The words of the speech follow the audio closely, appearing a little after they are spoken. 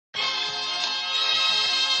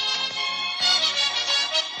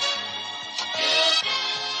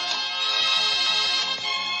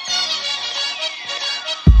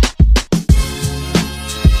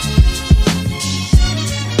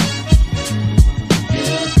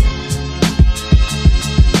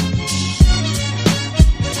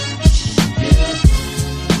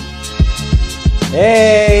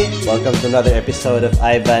Hey! Welcome to another episode of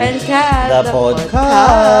Ivan and Kat, the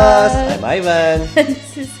podcast. I'm Ivan.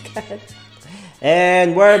 This is Kat.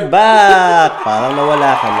 And we're back! Parang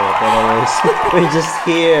nawala kami, pero we're just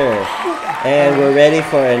here. And we're ready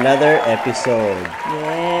for another episode.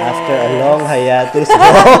 Yes. After a long hiatus.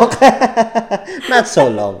 Not so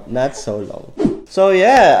long. So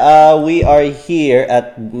yeah, we are here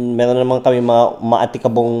at meron naman kami mga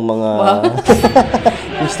maatikabong mga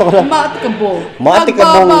gusto ko lang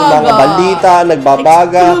maatikabong mga balita,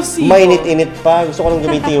 nagbabaga, mainit-init pa. Gusto ko lang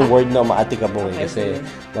gamitin yung word na maatikabong kasi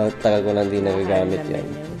matagal ko lang din nagagamit yan.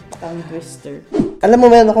 Tongue twister. Alam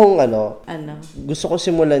mo, meron akong Ano? gusto ko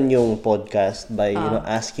simulan yung podcast by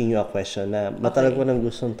asking you a question na matagal ko nang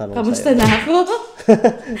gustong tanong sa'yo. Kamusta na ako?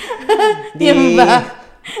 Yung ba?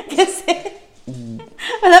 Kasi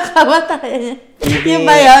wala ka ba tayo? Yung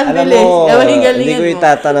ba yan? Alam Bilis. mo, Galingan hindi ko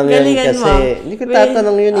itatanong yun kasi hindi ko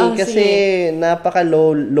itatanong yun kasi napaka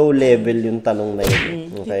low level yung tanong na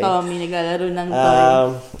yun. Okay? Si Tommy naglalaro ng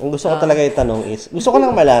toy. Ang gusto ko talaga itanong is, gusto ko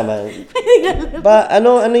lang malaman.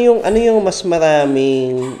 ano yung mas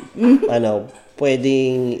maraming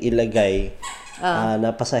pwedeng ilagay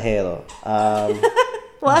na pasahero?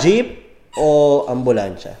 Jeep o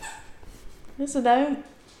ambulansya? So dami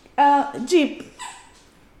jeep.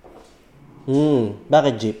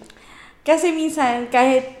 Bakit jeep? Kasi minsan,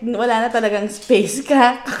 kahit wala na talagang space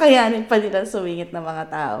ka, kakayanin pa nila sumingit ng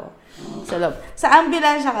mga tao sa loob. Sa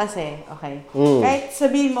ambulansya kasi, okay, kahit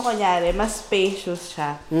sabihin mo kunyari, mas spacious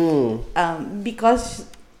siya. Because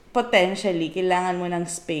potentially, kailangan mo ng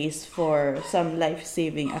space for some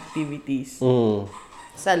life-saving activities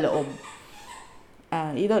sa loob.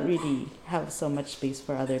 You don't really have so much space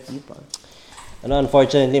for other people.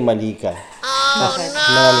 Unfortunately, mali ka. Bakit?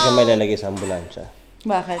 Marami ka may lalagay sa ambulansya.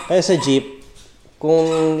 Bakit? Kaya sa jeep,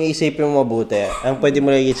 kung iisipin mo mabuti, ang pwede mo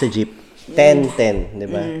lagay sa jeep, 10-10, di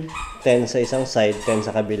ba? 10 sa isang side, 10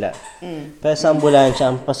 sa kabila. Pero sa ambulansya,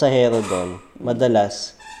 ang pasahero doon,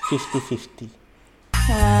 madalas, 50-50.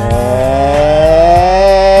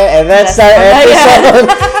 And that's our episode.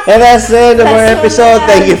 And that's the end of our episode.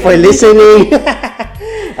 Thank you for listening.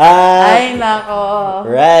 Ay, nako.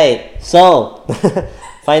 Right. So,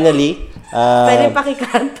 finally, pwede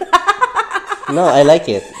pakikanta. No, I like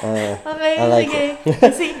it. Okay, I like sige. it.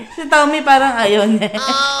 Kasi si Tommy parang ayaw niya.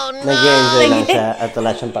 Oh, no! Nag-enjoy lang siya at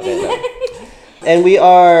wala siyang pakialam. And we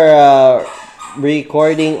are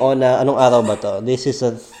recording on, anong araw ba to? This is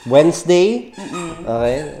a Wednesday.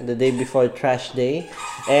 Okay? The day before Trash Day.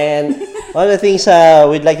 And one of the things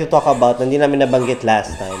we'd like to talk about, hindi namin nabanggit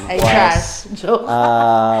last time, Ay, was trash. Joke.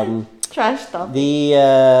 Trash talk.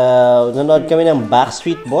 Nanood kami ng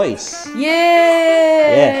Backstreet Boys. Yay!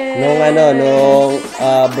 Yeah. Nung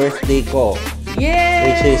birthday ko.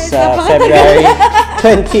 Yay! Which is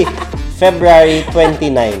February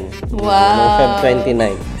 29. Wow. Feb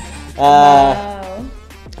 29.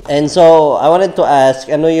 And so I wanted to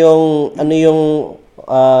ask, what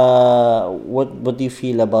do you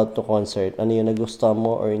feel about the concert? Ano yung nagustuhan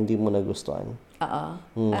mo or hindi mo nagustuhan?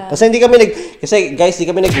 Kasi kasi guys, hindi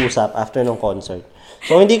kami nag-usap after ng concert.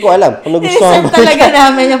 So hindi ko alam kung nagustuhan mo. Talaga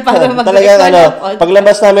namin yung para talagang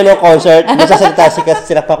paglabas namin ng concert, magsasalita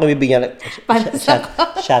sila pa kumibigyan.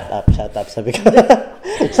 Shut up, sabi ko.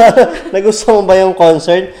 So, nagustuhan mo ba yung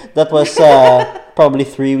concert? That was probably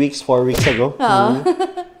 4 weeks ago.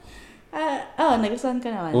 Nagustuhan ka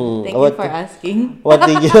naman. Thank you for asking. What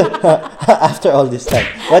did you after all this time?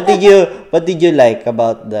 What did you like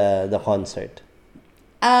about the concert?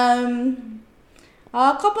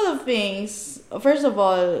 A couple of things. First of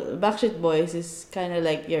all, Backstreet Boys is kind of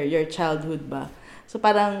like your childhood ba? So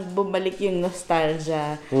parang bumalik yung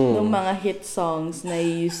nostalgia ng mga hit songs na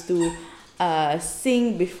you used to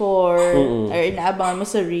sing before or inaabangan mo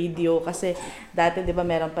sa radio kasi dati 'di ba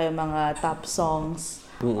meron pa yung mga top songs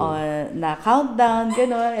na countdown,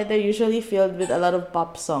 gano'n. And they're usually filled with a lot of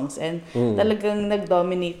pop songs. And talagang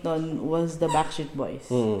nag-dominate nun was the Backstreet Boys.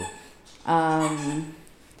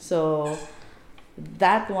 So,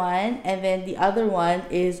 that one. And then the other one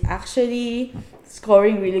is actually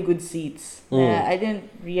scoring really good seats. I didn't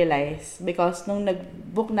realize because nung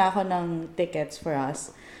nag-book na ako ng tickets for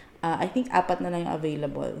us, I think 4 na lang yung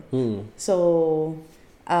available. So,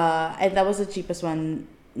 and that was the cheapest one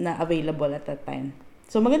na available at that time.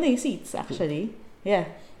 So, maganda yung seats, actually. Yeah.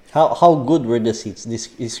 How good were the seats?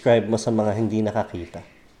 Describe mo sa mga hindi nakakita.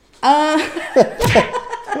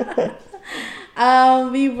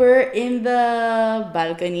 We were in the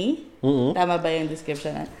balcony. Tama ba yung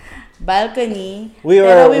description? Balcony. We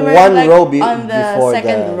were one row on the before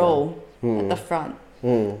second row at the front.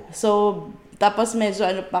 So, Tapos medyo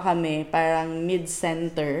ano pa kami, parang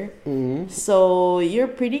mid-center. So, you're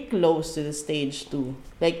pretty close to the stage too.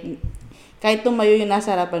 Like, kahit tumayo yung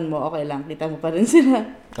nasa harapan mo, okay lang. Kita mo pa rin sila.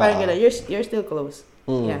 Parang gano'n. You're still close.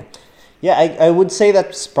 Yeah. Yeah, I would say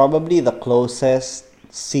that's probably the closest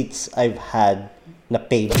seats I've had na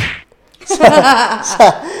paid.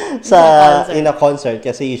 In a concert.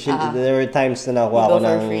 Kasi usually, there were times na nakuha ko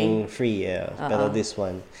ng free. Yeah. Pero this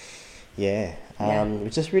one,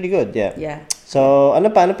 which is really good, Yeah. So, ano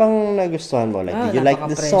pang nagustuhan mo? Like, did you like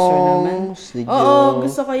the songs?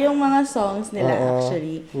 Gusto ko yung mga songs nila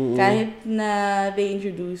actually. Kahit na they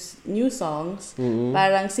introduce new songs,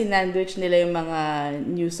 parang sinandwich nila yung mga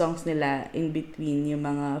new songs nila in between yung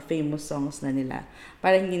mga famous songs na nila.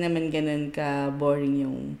 Parang hindi naman ganun ka-boring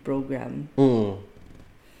yung program.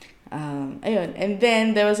 Ayun. And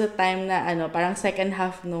then, there was a time na parang second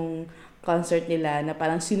half nung concert nila na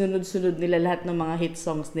parang sinunod-sunod nila lahat ng mga hit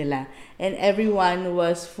songs nila. And everyone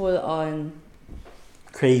was full on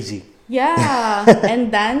crazy. Yeah,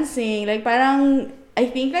 and dancing. Like parang I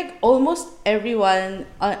think like almost everyone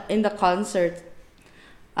in the concert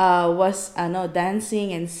was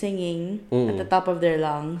dancing and singing at the top of their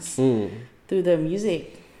lungs to the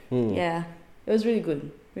music. Yeah. It was really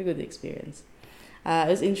good. Really good experience.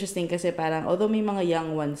 It was interesting kasi parang although may mga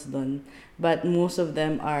young ones doon, but most of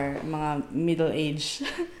them are mga middle-aged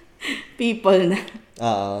people na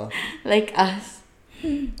like us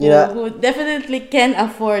who definitely can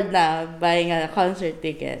afford na buying a concert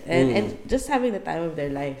ticket and just having the time of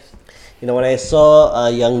their lives. You know, when I saw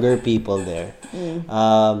younger people there,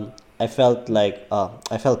 I felt like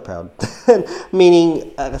I felt proud.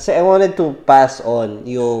 Meaning kasi I wanted to pass on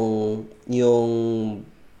yung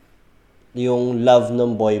love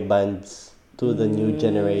ng boy bands to the new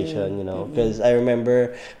generation, you know. Because I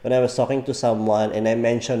remember when I was talking to someone and I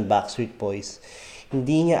mentioned Backstreet Boys,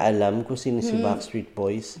 hindi niya alam kung sino si Backstreet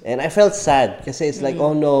Boys. And I felt sad kasi it's like,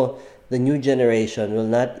 oh no, the new generation will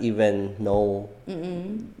not even know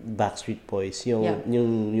Backstreet Boys.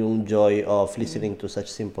 Yung joy of listening to such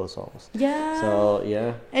simple songs. Yeah. So,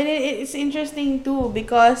 yeah. And it's interesting too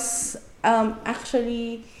because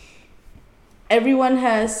actually everyone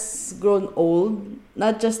has grown old,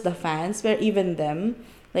 not just the fans, but even them.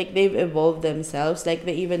 Like, they've evolved themselves. Like,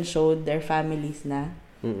 they even showed their families na.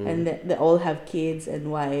 And they all have kids and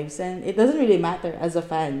wives. And it doesn't really matter as a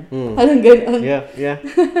fan. Parang ganun. Yeah.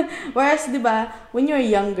 Whereas, di ba, when you're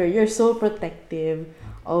younger, you're so protective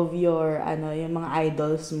of your, yung mga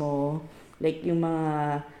idols mo. Like, yung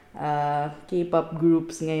mga K-pop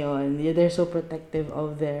groups ngayon, they're so protective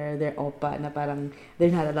of their oppa na parang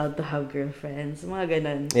they're not allowed to have girlfriends, mga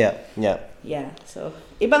ganun. Yeah, so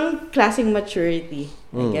ibang klaseng maturity,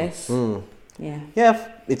 I guess. Yeah,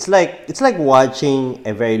 it's like watching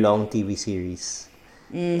a very long TV series.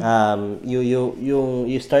 You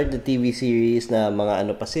start the TV series na mga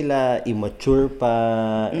ano pa sila, immature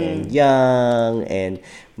pa and young,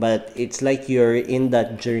 but it's like you're in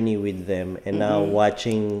that journey with them, and now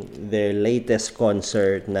watching their latest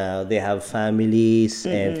concert, now they have families,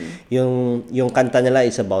 and yung kanta nila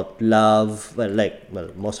is about love. Well,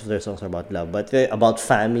 most of their songs are about love, but about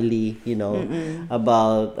family, you know,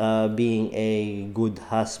 about being a good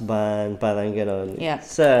husband, parang ganon. Yeah.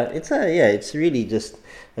 It's really just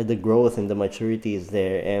the growth and the maturity is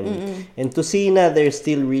there, and to see na they're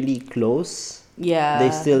still really close. Yeah. They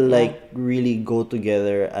still really go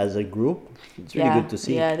together as a group. It's really good to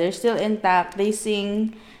see. Yeah, they're still intact. They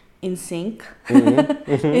sing in sync,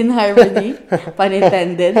 in harmony, pun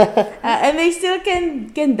intended. And they still can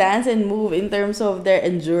dance and move in terms of their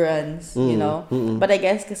endurance, you know. But I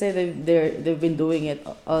guess kasi they've been doing it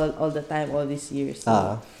all the time, all these years.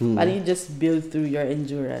 So you just build through your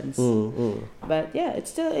endurance. But yeah,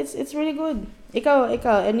 it's really good.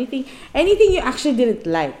 Ikaw, anything you actually didn't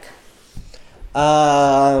like?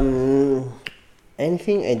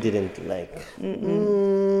 Anything I didn't like?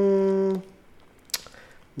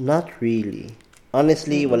 Not really.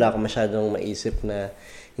 Honestly, wala akong masyadong maisip na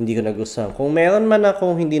hindi ko nagustuhan. Kung meron man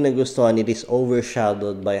akong hindi nagustuhan, it is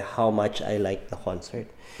overshadowed by how much I liked the concert.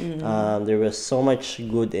 There was so much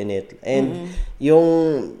good in it. And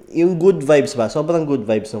yung good vibes ba? Sobrang good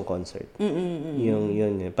vibes ng concert.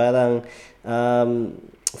 Yun. Parang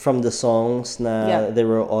from the songs na they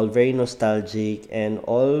were all very nostalgic and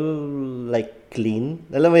all like clean.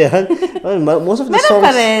 Alam mo yan? Most of the songs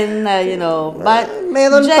pa rin, you know, but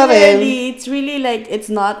meron generally, it's really like it's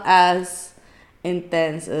not as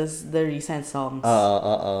intense as the recent songs.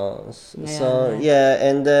 So,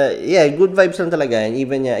 and good vibes lang talaga. And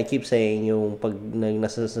even, I keep saying, yung pag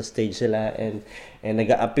nasa sa stage sila and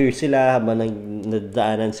nag-appear sila habang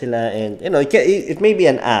nagdaanan sila and, it may be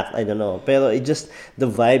an act, I don't know. Pero it just, the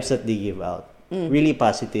vibes that they give out, really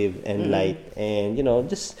positive and light. And,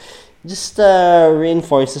 just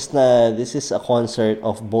reinforces na this is a concert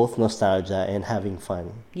of both nostalgia and having fun.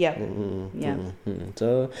 Yeah.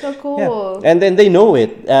 So cool. Yeah. And then they know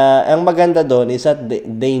it. Ang maganda doon is that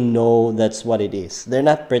they know that's what it is. They're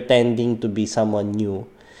not pretending to be someone new.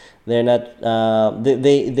 They're not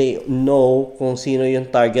they know kung sino yung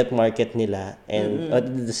target market nila, and at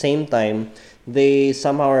the same time they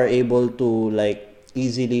somehow are able to like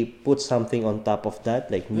easily put something on top of that,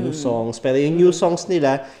 like new songs. Pero yung new songs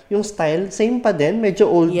nila, yung style, same pa din. Medyo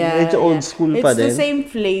old school pa din. It's the same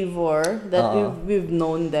flavor that we've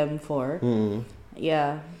known them for.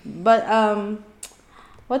 Yeah. But,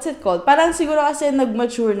 what's it called? Parang siguro kasi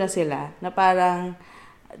nag-mature na sila. Na parang,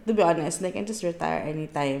 to be honest, they can just retire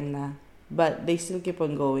anytime na. But they still keep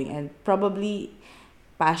on going. And probably,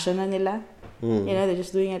 passion na nila. They're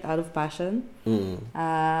just doing it out of passion.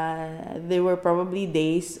 There were probably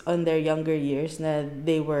days on their younger years na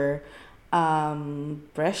they were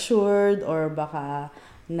pressured or baka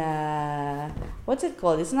na, what's it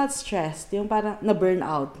called? It's not stressed. Yung parang na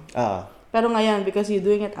burnout. Pero ngayon, because you're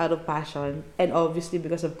doing it out of passion, and obviously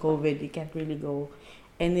because of COVID, you can't really go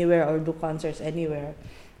anywhere or do concerts anywhere.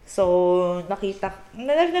 So, na-feel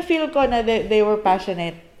ko na they were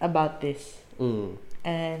passionate about this.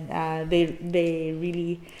 And they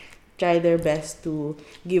really try their best to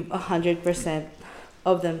give 100%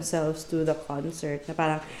 of themselves to the concert. Na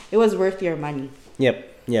parang it was worth your money.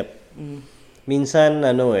 Yep. Minsan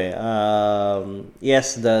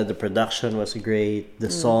yes, the production was great, the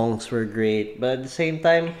songs were great, but at the same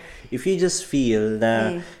time, if you just feel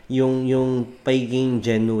na yung pagiging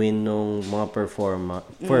genuine ng mga performa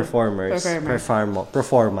ng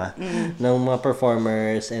mga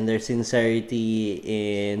performers and their sincerity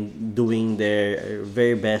in doing their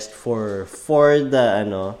very best for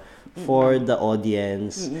the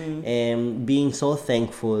audience, and being so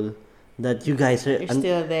thankful that you guys are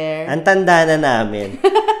still there. Ang tanda na namin.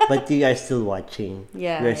 But you are still watching.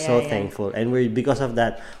 We're so thankful. And because of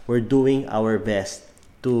that, we're doing our best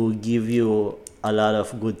to give you a lot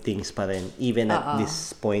of good things pa rin, even at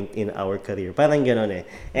this point in our career. Parang gano'n eh.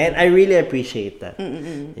 And I really appreciate that.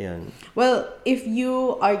 Yun. Well, if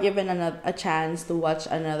you are given a chance to watch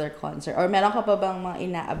another concert, or meron ka pa bang mga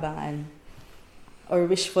inaabangan or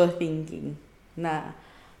wishful thinking na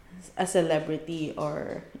a celebrity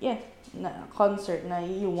or na concert na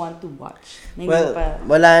you want to watch? Well,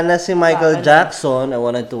 wala na si Michael Jackson. I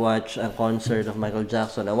wanted to watch a concert of Michael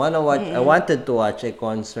Jackson. I wanted to watch a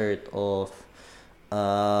concert of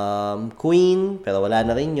Queen, pero wala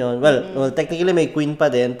na rin yun. Well, technically may Queen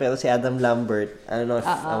pa din, pero si Adam Lambert, I don't know if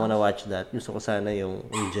I wanna watch that. Gusto ko sana yung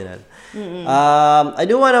original. I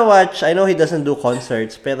do wanna watch, I know he doesn't do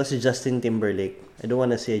concerts, pero si Justin Timberlake. I don't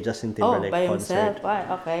wanna see a Justin Timberlake by concert.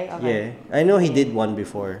 Himself? Okay. Yeah. I know he did one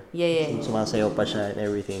before. Yeah. Sumasayaw pa siya and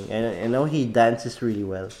everything. And I know he dances really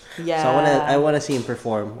well. Yeah. So I wanna see him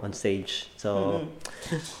perform on stage. So,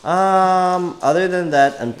 other than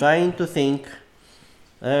that, I'm trying to think.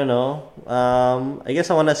 I don't know. I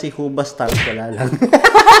guess I wanna see Hubas Tank. Wala lang.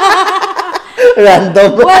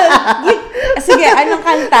 Random. Well, sige, anong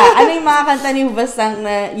kanta? Ano yung mga kanta ni Hubas Tank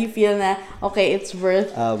na you feel na, okay, it's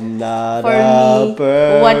worth for me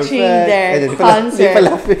perfect. Watching their concert.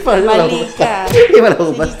 Mali ka. Hindi pala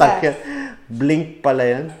Hubas Tank yan. Blink pala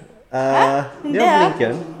yan. Hindi ba Blink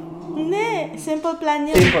yun? Hindi. Simple Plan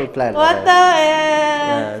yun. Simple Plan. What the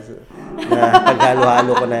hell?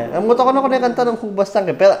 Paghalo-halo ko na. Namuto ko na yung kanta ng Hubas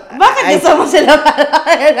Tank. Pero, bakit gusto mo sila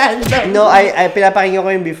random? No, I pinapakinggan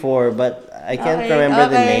ko yung before, but I can't remember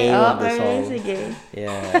the name of the song. Sige.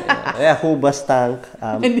 Yeah, Hubas Tank.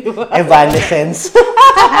 Evanescence.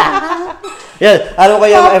 Yan, ano ko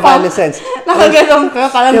yung Evanescence? Nakagalong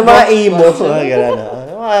ka, parang yung mga emo.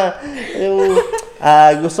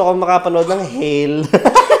 Gusto ko makapanood ng Hail.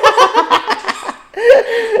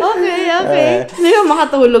 Okay. Hindi mo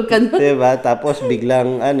makatulog ka nun. Diba? Tapos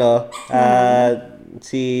biglang,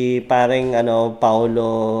 si paring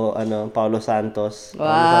Paulo Santos.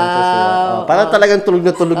 Wow. Parang talagang tulog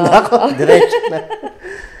na ako. Diretso na.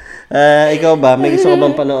 Ikaw ba? May gusto ko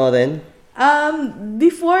bang panoorin?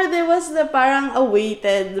 Before there was the parang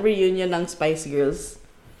awaited reunion ng Spice Girls.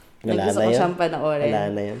 Gusto ko siyang panoorin.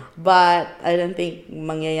 Wala na yun. But I don't think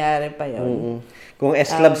mangyayari pa yun. Kung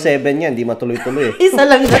S Club 7 yan, di matuloy-tuloy. Isa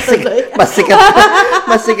lang natuloy. Mas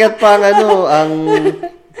sikat pa ang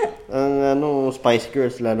Spice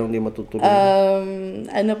Girls, lalong di matutuloy.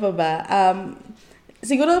 Ano pa ba?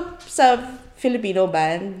 Siguro sa Filipino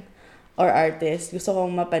band or artist, gusto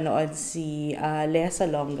kong mapanood si Lea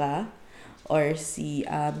Salonga or si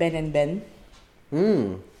Ben and Ben.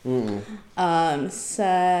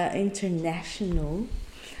 Sa international,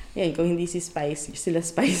 yan, kung hindi sila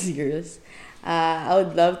Spice Girls, I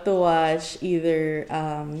would love to watch either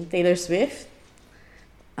Taylor Swift.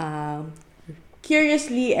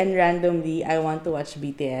 Curiously and randomly, I want to watch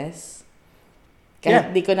BTS.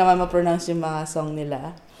 Kahit di ko naman ma-pronounce yung mga song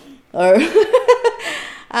nila. Or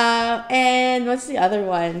and what's the other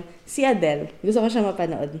one? Si Adele. Gusto ko siya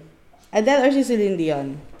mapanood. Adele or si Celine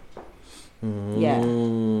Dion. Yeah.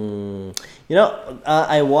 You know,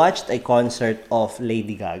 I watched a concert of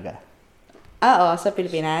Lady Gaga. Sa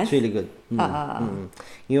Pilipinas? It's really good.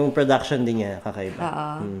 Yung production din niya, kakaiba.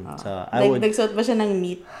 So, nagsuot ba siya ng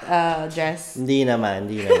meat dress? Hindi naman.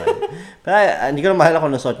 Pero hindi ko na mahal ako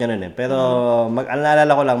nasuot niya nun eh. Pero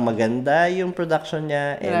naalala ko lang maganda yung production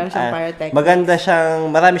niya. And,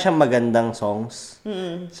 marami siyang magandang songs.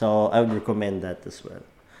 So, I would recommend that as well.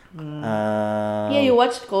 You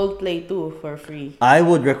watched Coldplay too for free. I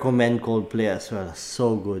would recommend Coldplay as well.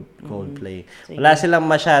 So good, Coldplay. Wala silang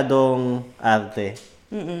masyadong arte.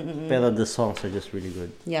 Pero the songs are just really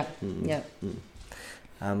good. Yep.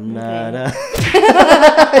 I'm not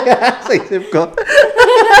sa isip ko.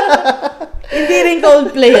 Hindi rin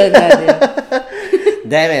Coldplay yun.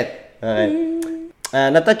 Damn it. Okay.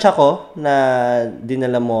 Natouch ako na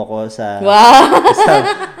dinala mo ako sa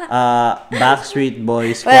Backstreet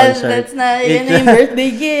Boys concert. Well, that's not yun yung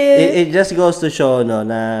birthday gift. It just goes to show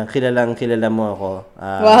na kilala mo ako.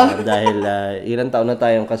 Dahil ilang taon na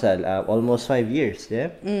tayong kasal? Almost 5 years,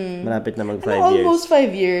 yeah? Malapit na mag 5 years. Almost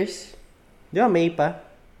 5 years. Di ba, May pa?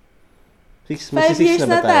 5 years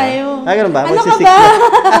na tayo. Ganun ba? Ano ka ba?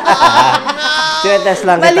 Tinetest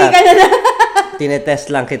lang Mali kita. ka na. Tinetest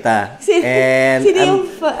lang kita. And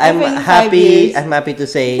I'm happy to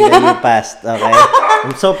say that you passed. Okay?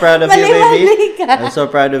 I'm so proud of you, baby. I'm so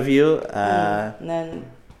proud of you.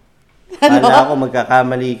 Kala ako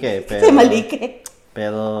magkakamali ka eh. Pero, mali ka eh.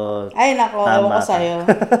 Pero, ay, nako. Ewan ko sa'yo.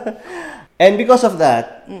 And because of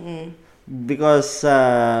that, because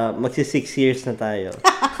magsi 6 years na tayo,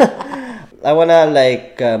 I wanna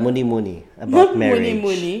muni-muni about marriage.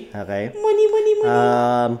 Muni-muni? Okay? Muni.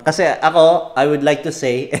 Kasi ako, I would like to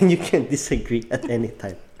say, and you can disagree at any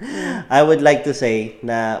time, I would like to say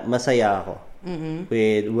na masaya ako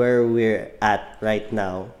with where we're at right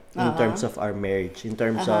now in terms of our marriage, in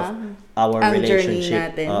terms of our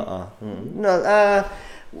relationship. In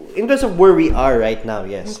terms of where we are right now,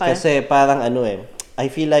 yes. Okay. Kasi parang I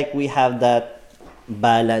feel like we have that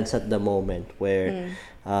balance at the moment where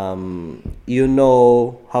you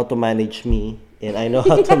know how to manage me and I know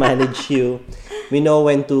how to manage you. We know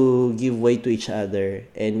when to give way to each other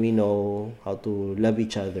and we know how to love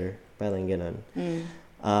each other. Parang ganun.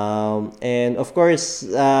 And of course,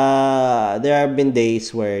 there have been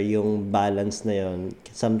days where yung balance na yun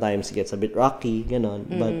sometimes gets a bit rocky,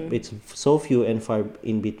 ganun. But it's so few and far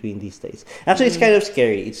in between these days. Actually, it's kind of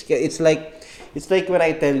scary. It's like when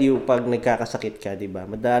I tell you pag nagkakasakit ka, di ba?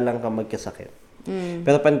 Madalang ka magkasakit.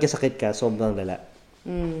 Pero pag nagkasakit ka, sobrang lala.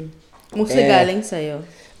 Mostly galing sa'yo.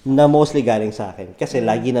 Mostly galing sa akin. Kasi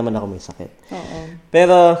lagi naman ako may sakit. Oo.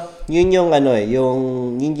 Pero, yun yung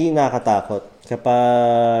yung hindi nakakatakot.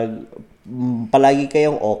 Kapag palagi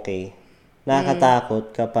kayong okay, nakakatakot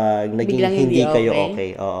kapag naging hindi kayo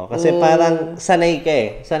okay. Oo. Kasi parang sanay ka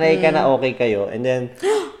eh. Sanay ka na okay kayo. And then,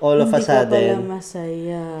 all of a sudden,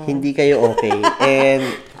 masaya. hindi kayo okay. And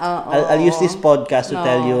I'll use this podcast to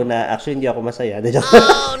tell you na actually hindi ako masaya.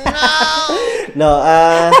 Oh, no!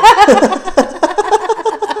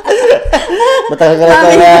 Matagal ka na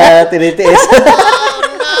ito na tinitiis.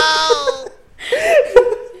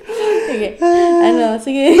 Sige.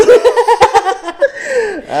 Sige.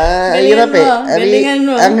 Ang hirap eh. Galingan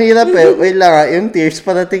mo. Ang hirap eh. Wait lang yung tears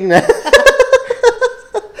parating na.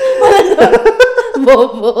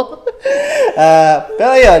 Bobo.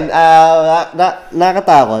 Pero yun,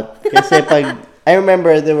 nakatakot. Kasi pag, I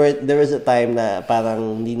remember there was a time na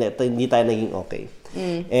parang hindi tayo naging okay.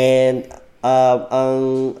 And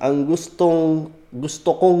ang gusto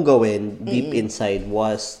kong gawin deep inside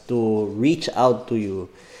was to reach out to you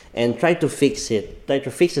and try to fix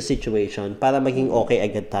the situation para maging okay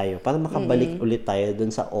agad tayo, para makabalik ulit tayo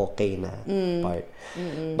dun sa okay na part.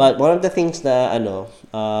 But one of the things na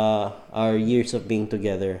our years of being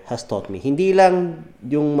together has taught me, hindi lang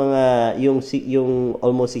yung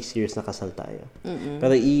almost 6 years na kasal tayo,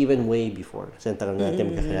 pero even way before, kasi tagal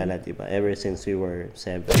natin magkakilala, diba? Ever since we were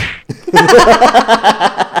 7.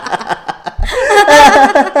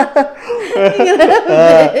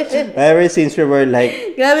 Ever since we were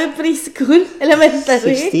like... Grabe, preschool,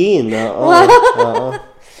 elementary. 16, oo. Wow. Oo.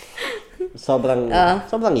 Sobrang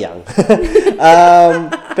young.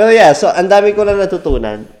 Pero yeah, so ang dami ko lang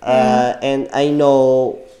natutunan. And I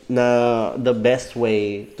know na the best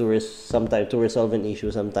way to resolve an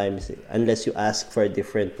issue sometimes, unless you ask for a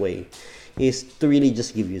different way, is to really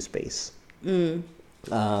just give you space.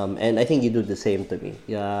 And I think you do the same to me.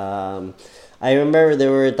 I remember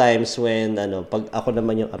there were times when pag ako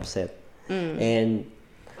naman yung upset. And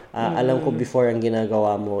alam ko before ang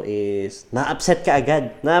ginagawa mo is na-upset ka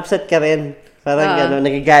agad. Na-upset ka rin. Parang gano'n,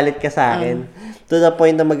 nagagalit ka sa akin. To the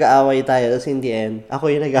point na mag-aaway tayo. Tapos in the end,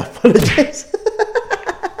 ako yung nag-apologize.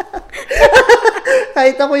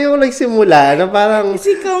 Kahit ako yung nagsimula, na parang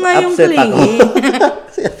kasi ikaw nga yung upset clingy.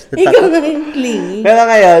 Ikaw nga yung clingy. Pero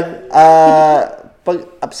ngayon, pag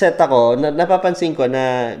upset ako, napapansin ko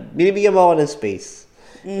na binibigyan mo ako ng space.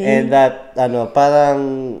 And that, parang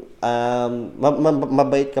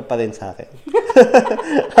mabait ka pa rin sa akin.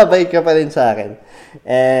 Mabait ka pa rin sa akin.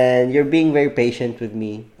 And you're being very patient with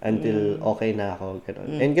me until okay na ako.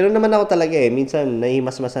 Ganun. And ganoon naman ako talaga eh. Minsan,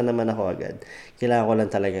 nahimasmasan naman ako agad. Kailangan ko lang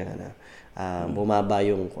talaga bumaba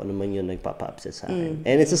yung kung ano man yung nagpapa-upset sa akin.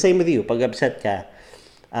 And it's the same with you. Pag upset ka,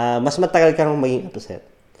 mas matagal kang maging upset.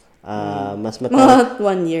 Mas matagal,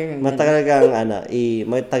 1 year. Matagal kang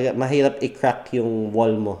mahirap i-crack yung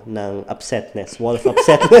wall mo ng upsetness, wall of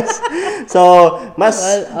upsetness. So,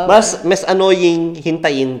 mas annoying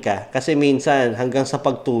hintayin ka kasi minsan hanggang sa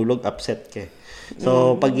pagtulog upset ka.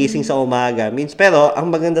 So, pagising sa umaga, pero ang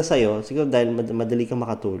maganda sa iyo, siguro dahil madali kang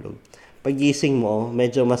makatulog. Pagising mo,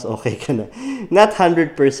 medyo mas okay ka na. Not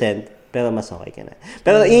 100%, pero mas okay ka na.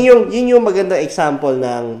 Pero yun yung magandang example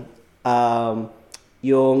ng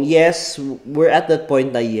yung yes, we're at that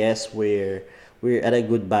point na yes, we're at a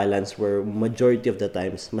good balance where majority of the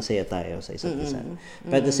times masaya tayo sa isa't isa.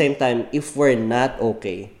 But at the same time, if we're not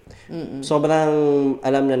okay, sobrang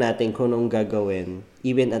alam na natin kung anong gagawin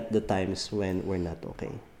even at the times when we're not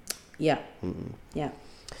okay. Yeah. Yeah.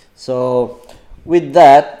 So, with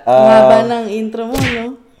that, haba ng intro mo,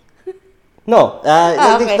 no? No,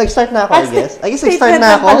 okay. Nag-start na ako, I guess. I guess nag-start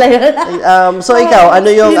na ako. So ikaw, ano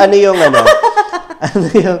yung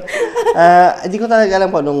hindi ko talaga alam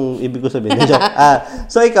kung anong ibig ko sabihin.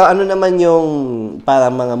 So ikaw, ano naman yung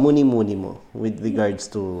parang mga muni-muni mo with regards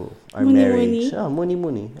to our marriage?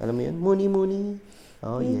 Muni-muni. Alam mo yun? Muni-muni.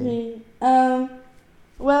 Oh, yeah.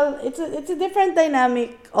 Well, it's a different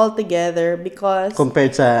dynamic altogether because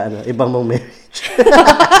compared sa ibang mong marriage.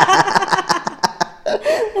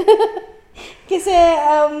 Kasi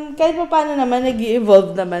kahit pa paano naman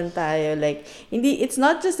nag-evolve naman tayo, like it's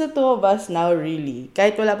not just the two of us now really.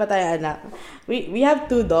 Kahit wala pa tayong anak, we have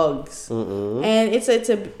 2 dogs. And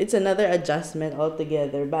it's another adjustment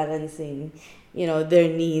altogether, balancing their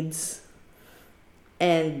needs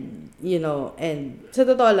and and sa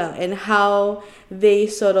totoo lang, and how they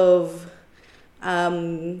sort of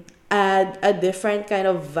add a different kind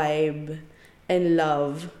of vibe and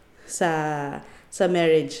love sa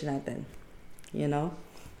marriage natin.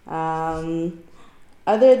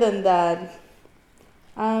 Other than that,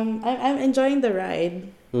 I'm enjoying the ride.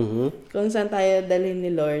 Kung saan tayo dalhin ni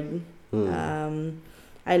Lord.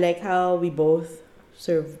 I like how we both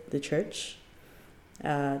serve the church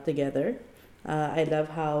together. I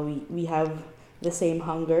love how we have the same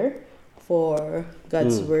hunger for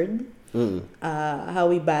God's word. How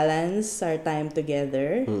we balance our time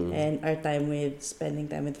together and our time with spending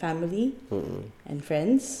time with family and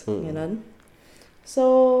friends.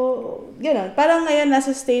 So, parang ngayon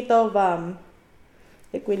nasa state of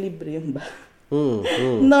equilibrium ba?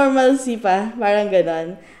 Normalcy pa, parang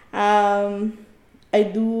ganon. I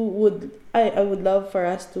would love for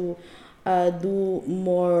us to do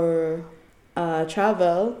more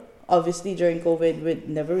travel. Obviously, during COVID, we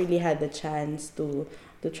never really had the chance to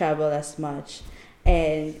travel as much.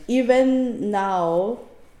 And even now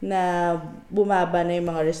na bumaba na yung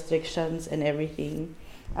mga restrictions and everything,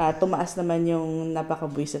 tumaas naman yung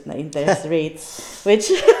napakabwisit na interest rates, which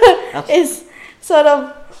is sort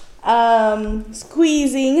of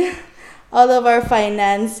squeezing all of our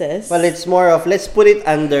finances. Well, it's more of, let's put it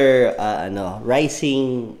under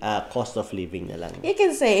rising cost of living na lang. You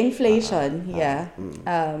can say inflation, yeah.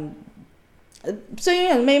 So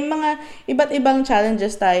yun, may mga iba't ibang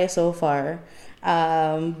challenges tayo so far.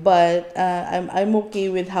 But I'm okay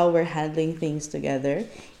with how we're handling things together,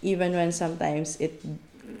 even when sometimes it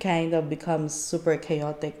kind of becomes super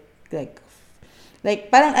chaotic, like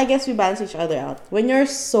parang I guess we balance each other out. When you're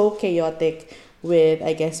so chaotic with,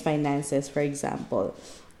 I guess, finances, for example,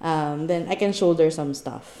 then I can shoulder some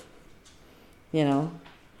stuff,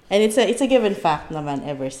 And it's a given fact naman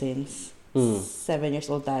ever since 7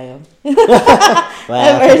 years old tayo. Wow.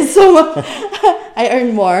 I've earned I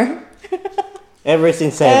earn more. Ever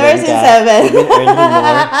since 7 Ever since 7. You've been earning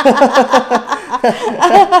more.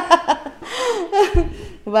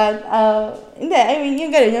 But, hindi, I mean,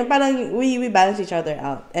 yung ganun, yung parang we balance each other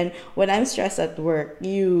out. And when I'm stressed at work,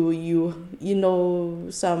 you know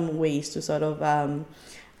some ways to sort of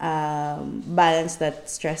balance that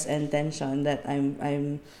stress and tension that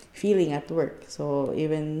I'm feeling at work. So,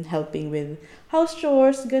 even helping with house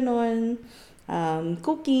chores, ganon,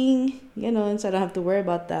 cooking, ganon, so I don't have to worry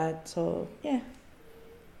about that. So, yeah.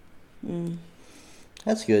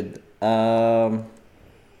 That's good.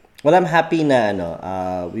 Well, I'm happy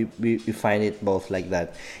na we find it both like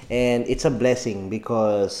that, and it's a blessing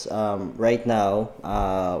because right now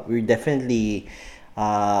we're definitely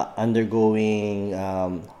undergoing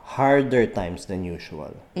harder times than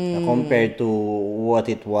usual compared to what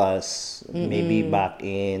it was maybe back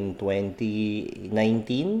in 2019,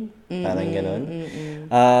 parang ganon.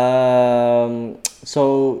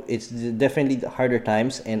 So it's definitely harder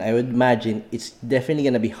times, and I would imagine it's definitely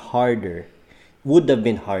gonna be harder. Would have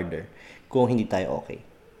been harder kung hindi tayo okay.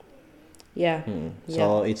 Yeah.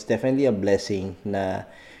 So it's definitely a blessing na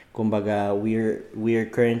kumbaga we're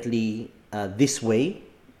currently this way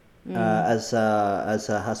as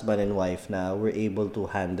a husband and wife na we're able to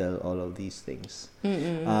handle all of these things.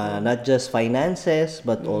 Not just finances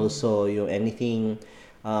but also yung anything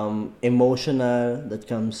emotional that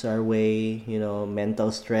comes our way, mental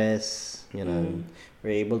stress,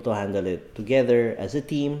 we're able to handle it together as a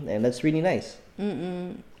team, and that's really nice.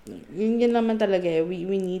 Yun naman talaga eh.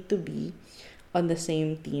 We need to be on the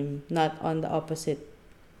same team, not on the opposite,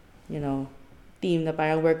 team na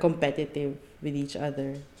parang we're competitive with each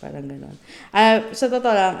other. Parang ganon. Sa totoo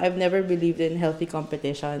lang, I've never believed in healthy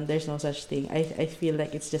competition. There's no such thing. I feel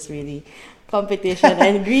like it's just really competition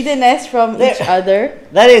and greediness from each other.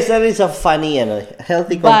 That is a funny,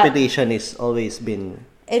 healthy competition is always been...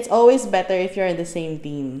 It's always better if you're in the same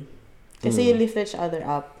team. Kasi you lift each other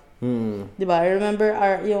up. Diba? I remember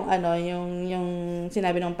yung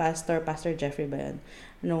sinabi ng Pastor Jeffrey ba yun?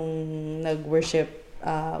 Nung nag-worship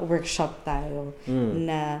workshop tayo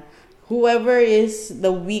na whoever is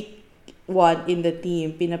the weak one in the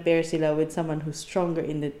team, pinapair sila with someone who's stronger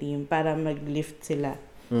in the team para mag-lift sila.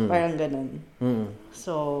 Parang ganun.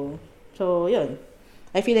 So yun.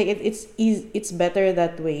 I feel like it's better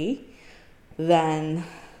that way than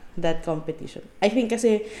that competition. I think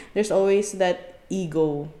kasi there's always that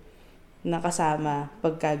ego na kasama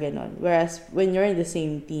pagka ganon. Whereas when you're in the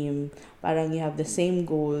same team, parang you have the same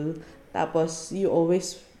goal, tapos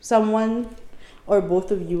someone or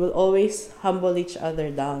both of you will always humble each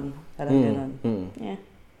other down. Parang ganon.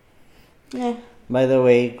 Yeah. By the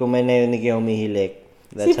way, kung may narinig yung umihilik,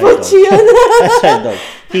 that's Si our dog. Pochi yun. That's our dog.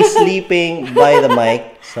 He's sleeping by the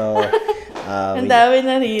mic, so... Ang dami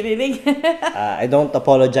naririnig. I don't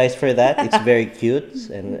apologize for that. It's very cute.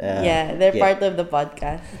 And, they're part of the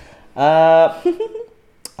podcast.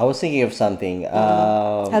 I was thinking of something.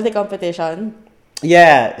 Healthy competition?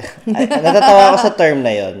 Yeah. Natatawa ako sa term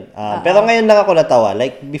na yun. Pero ngayon lang ako natawa.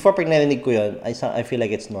 Like, before pag narinig ko yun, I feel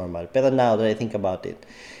like it's normal. Pero now that I think about it,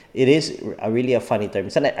 it is really a funny term.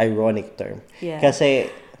 It's an ironic term. Yeah.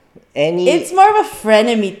 Kasi, it's more of a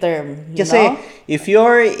frenemy term. Kasi, if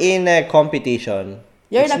you're in a competition,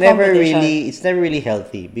 it's never really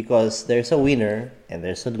healthy because there's a winner and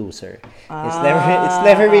there's a loser. It's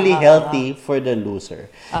never really healthy for the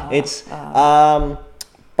loser. It's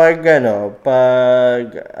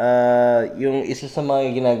yung isa sa mga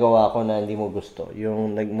ginagawa ko na hindi mo gusto,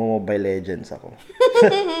 yung nagmo-Mobile Legends ako.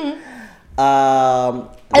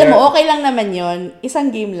 Alam mo, okay lang naman yon. Isang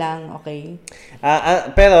game lang, okay?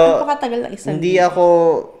 Pero napakatagal lang isang hindi game.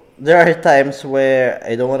 There are times where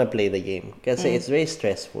I don't want to play the game kasi it's very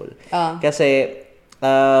stressful. Kasi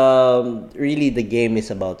really the game is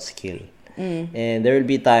about skill. And there will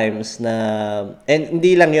be times na, and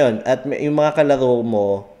hindi lang yon, at yung mga kalaro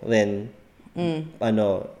mo then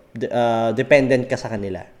dependent ka sa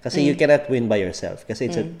kanila kasi you cannot win by yourself kasi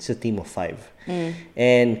it's a team of 5.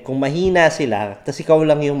 And kung mahina sila tas ikaw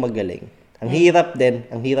lang yung magaling, ang hirap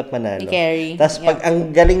manalo. Tapos pag ang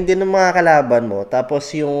galing din ng mga kalaban mo, tapos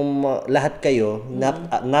yung lahat kayo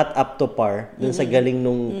not up to par dun sa galing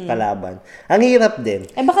nung kalaban, ang hirap din.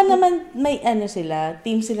 Baka naman may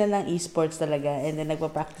team sila ng esports talaga and then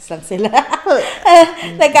nagpa-practice lang sila.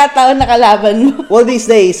 Nagkataon na kalaban mo. Well, these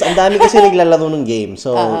days, ang dami kasi naglalaro ng game.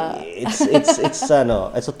 So, it's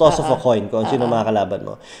a toss of a coin kung sino mga kalaban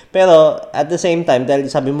mo. Pero, at the same time, dahil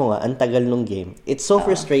sabi mo nga, ang tagal nung game, it's so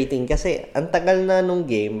frustrating kasi ang tagal na nung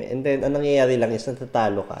game, and then, ang nangyayari lang is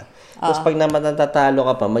natatalo ka. Tapos, pag natatalo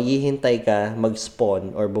ka pa, maghihintay ka,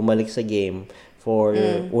 mag-spawn, or bumalik sa game for,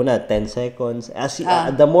 10 seconds.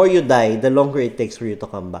 The more you die, the longer it takes for you to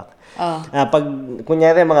come back. Pag,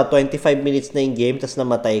 kunyari, mga 25 minutes na yung game, tapos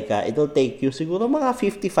namatay ka, it'll take you siguro mga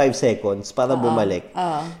 55 seconds para bumalik.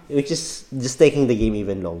 Which is just taking the game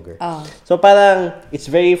even longer. So, parang, it's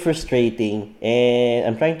very frustrating. And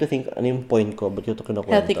I'm trying to think, ano yung point ko? Ba't yung ito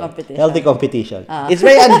kinukwento? Healthy competition. It's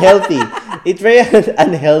very unhealthy. It's very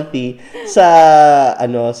unhealthy sa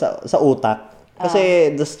utak.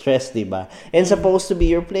 Kasi the stress, diba? And supposed to be,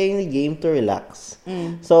 you're playing the game to relax.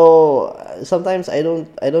 So, sometimes I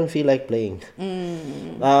don't feel like playing.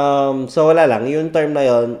 So, wala lang. Yung term na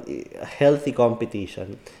yun, healthy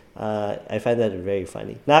competition. I find that very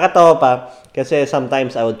funny. Nakakatawa pa, kasi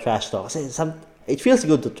sometimes I would trash talk. Kasi it feels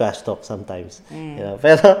good to trash talk sometimes. You know?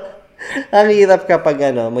 Pero, ang hirap kapag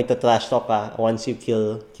may trash talk ka once you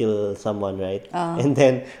kill someone, right? And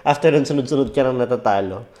then, after nun, sunod-sunod ka nang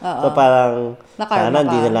natatalo. So, parang, sana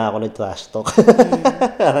hindi na lang ako nag-trash talk.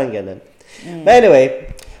 Parang ganun. But anyway,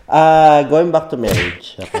 going back to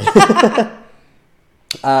marriage. Okay.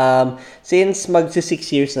 Since magsi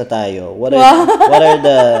 6 years na tayo, what are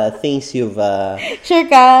the things you've... Sure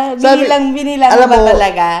ka? Binilang mo ba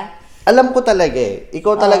talaga? Alam ko talaga eh.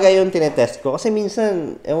 Ikaw talaga yung tinetest ko. Kasi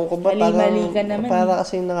minsan, ewan ko ba, mali ka naman. Para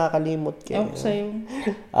kasi nakakalimot ka. Ewan ko sa'yo.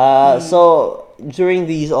 So, during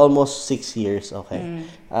these almost 6 years, okay,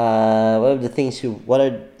 what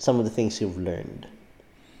are some of the things you've learned?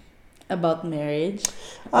 About marriage?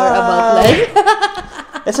 Or about life?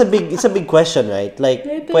 It's a big question, right? Like,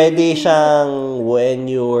 pwede siyang when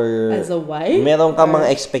you're... As a wife? Meron ka mga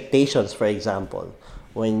expectations, for example.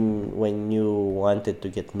 When you wanted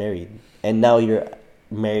to get married, and now you're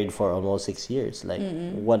married for almost 6 years, like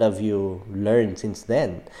what have you learned since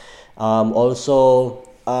then? Also,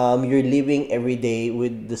 you're living every day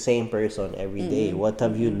with the same person every day. What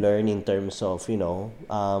have you learned in terms of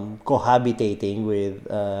cohabitating with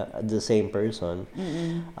the same person?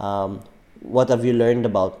 What have you learned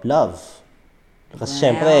about love? Kasi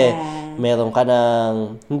syempre, meron ka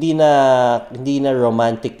ng hindi na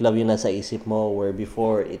romantic love yun nasa isip mo, where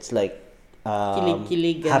before it's like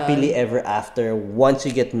kilig-kilig, happily ever after. Once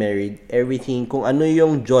you get married, everything, kung ano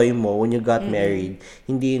yung joy mo when you got married,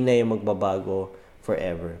 hindi na yung magbabago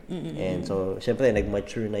forever. And so, syempre,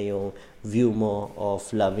 nag-mature na yung view mo of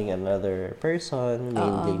loving another person,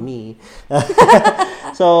 namely me.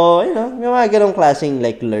 So, may mga ganong klaseng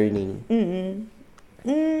like learning.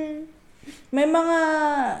 May mga,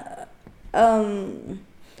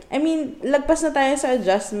 lagpas na tayo sa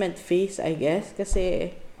adjustment phase, I guess.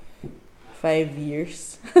 Kasi, 5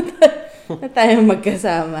 years na tayo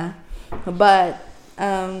magkasama. But,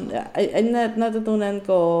 natutunan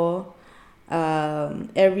ko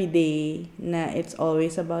every day na it's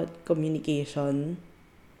always about communication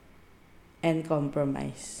and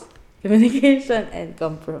compromise. Communication and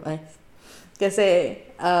compromise. Kasi,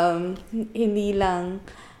 hindi lang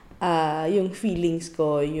yung feelings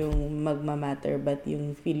ko yung magmamatter, but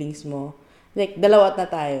yung feelings mo, like, dalawat na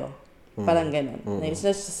tayo. Parang ganun.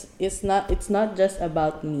 It's not just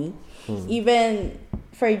about me. Even,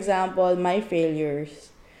 for example, my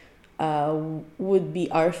failures would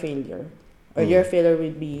be our failure. Or your failure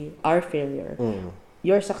would be our failure.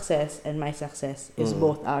 Your success and my success is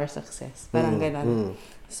both our success. Parang ganun.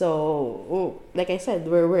 So, like I said,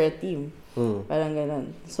 we're a team. Parang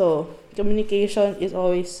ganun. So, communication is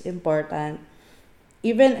always important.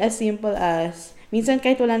 Even as simple as, minsan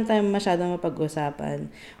kahit wala na tayong masyadong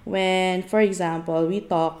mapag-usapan. When, for example, we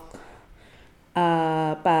talk,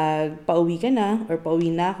 pag pauwi ka na, or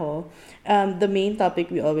pauwi na ako, the main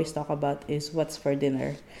topic we always talk about is what's for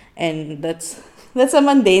dinner. And that's a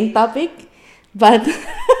mundane topic, but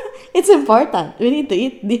it's important. We need to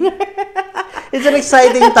eat dinner. It's an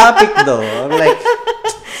exciting topic though. I'm like,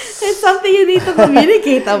 it's something you need to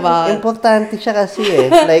communicate about. Importante siya kasi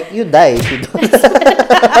like, you die if you don't.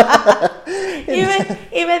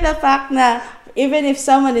 even the fact na, even if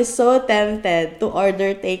someone is so tempted to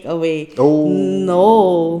order takeaway,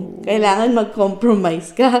 no. Kailangan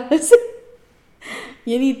mag-compromise ka. Kasi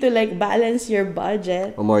you need to like balance your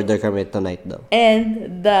budget. Umorder kami tonight daw.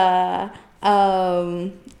 And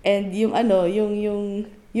and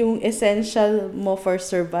yung essential mo for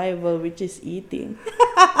survival, which is eating.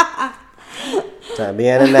 Sabi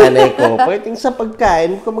nga ng nanay ko, pwedeng sa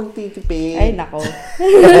pagkain ko magtitipid. Ay, nako.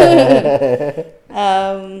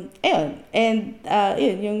 Ayun. And,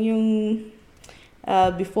 yung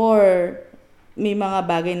before, may mga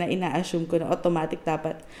bagay na ina-assume ko na automatic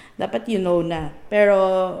dapat you know na. Pero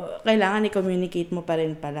kailangan i-communicate mo pa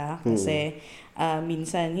rin pala kasi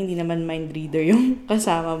minsan hindi naman mind reader yung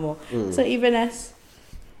kasama mo. So even as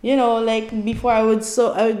you know, like before I would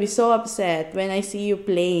be so upset when I see you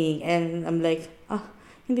playing and I'm like,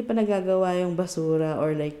 hindi pa nagagawa yung basura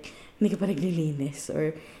or like hindi ka pa naglilinis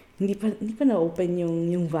or hindi pa na-open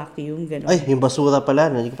yung vacuum, gano'n. Ay, yung basura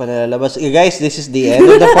pala, hindi ko pa nalalabas. Guys, this is the end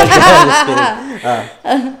of the podcast.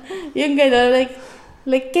 Yung gano'n,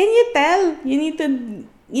 like, can you tell? You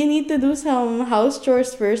need to do some house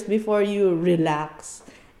chores first before you relax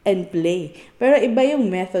and play. Pero iba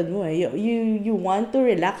yung method mo eh. You want to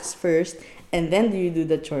relax first and then you do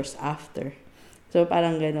the chores after. So,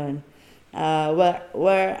 parang gano'n.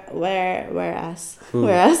 Whereas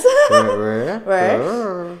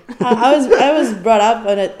I was brought up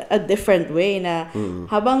on a different way na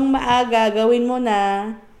habang maaga gawin mo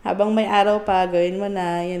na, habang may araw pa gawin mo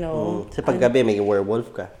na, you know. Kasi paggabi may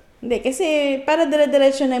werewolf ka. Hindi, kasi para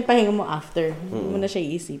dire-diretso na yung pahinga mo after. Hindi mo na siya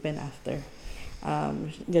iisipin after.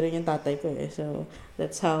 Ganun yung tatay ko eh. So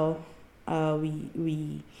that's how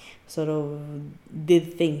we sort of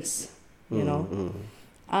did things, you know.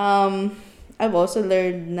 I've also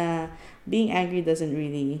learned na being angry doesn't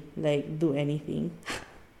really like do anything.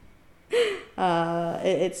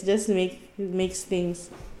 It's just makes things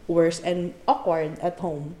worse and awkward at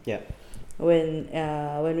home. Yeah. When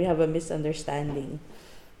we have a misunderstanding.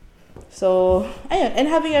 So, ayun, and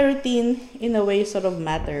having a routine in a way sort of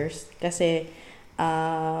matters kasi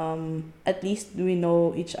at least we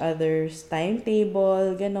know each other's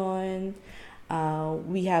timetable, ganon.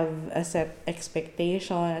 We have a set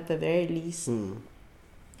expectation at the very least.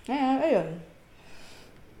 Ayun.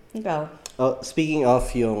 Ikaw? Speaking of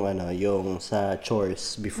yung sa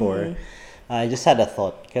chores before, I just had a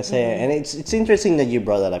thought kasi and it's interesting that you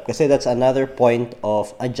brought that up kasi that's another point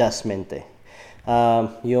of adjustment eh.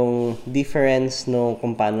 Yung difference no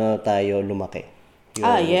kung paano tayo lumaki.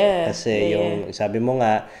 Yeah. Kasi yung sabi mo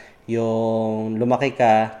nga yung lumaki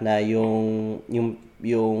ka na yung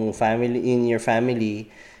family, in your family,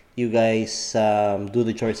 you guys do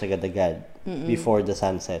the chores agad-agad before the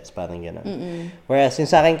sun sets, parang gano'n. Whereas yung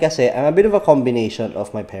sa akin kasi, I'm a bit of a combination of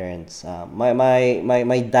my parents.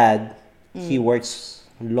 My dad, he works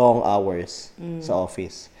long hours sa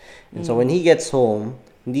office. And so when he gets home,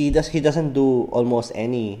 he doesn't do almost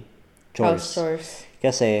any chores. House chores.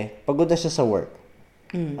 Kasi pagod na siya sa work.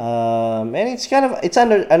 And it's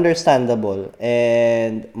understandable,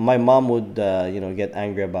 and my mom would get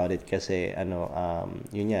angry about it kasi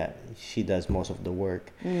yun nga, she does most of the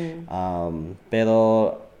work. Pero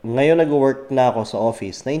ngayon nag-work na ako sa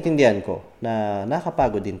office, naintindihan ko na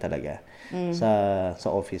nakakapagod din talaga sa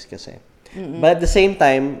office kasi. But at the same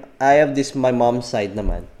time, I have this my mom's side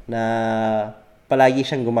naman na palagi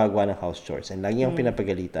siyang gumagawa ng house chores and lagi niyang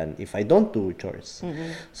pinapagalitan if I don't do chores.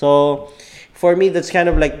 So, for me, that's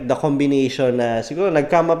kind of like the combination na siguro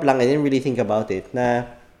nag-come up lang, I didn't really think about it,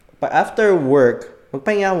 na after work,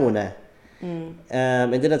 magpahinga muna.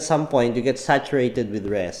 And then at some point, you get saturated with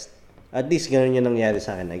rest. At least, ganun yung nangyari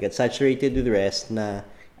sa akin. I get saturated with rest na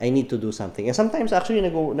I need to do something. And sometimes, actually,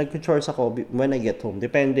 nag-chores ako when I get home.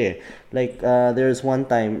 Depende. Like, there's one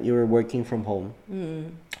time, you were working from home.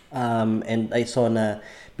 And I saw na,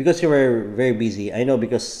 because you were very busy, I know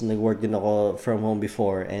because nag-work din ako from home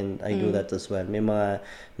before and I do that as well. May mga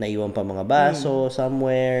naiwan pa mga baso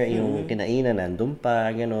somewhere, yung kinainan nandun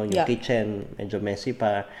pa, gano'n, yung kitchen medyo messy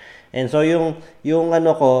pa. And so yung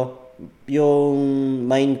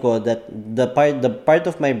mind ko that the part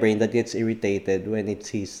of my brain that gets irritated when it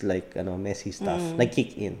sees like messy stuff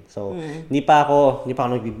nag-kick in. So hindi pa ako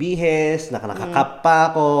nagbibihis, nakakap pa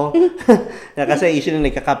ako. Kasi usually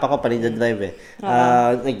nagkakap ako pa drive eh.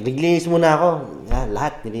 Naglinis muna ako.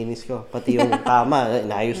 Lahat nilinis ko, pati yung kama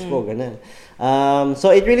inayos ko, ganun. So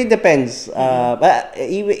it really depends. But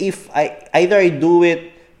if either I do it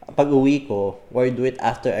pag-uwi ko or do it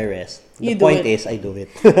after I rest. The point is, I do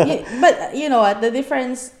it. But you know what? The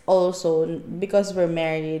difference also, because we're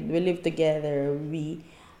married, we live together,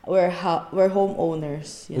 we're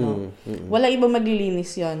homeowners, you know. Wala ibang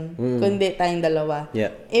maglilinis yon, kundi tayong dalawa.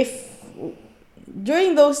 Yeah. If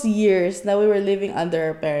during those years na we were living under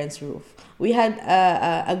our parents' roof, we had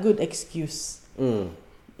a good excuse.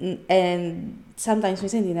 And sometimes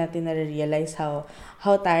hindi natin na-realize how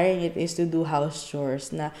tiring it is to do house chores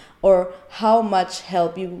or how much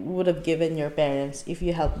help you would have given your parents if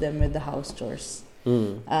you helped them with the house chores.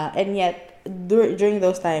 And yet during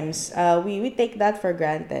those times we take that for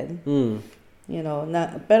granted.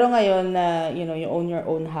 Pero ngayon na, you own your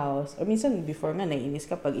own house, or minsan before nga, naiinis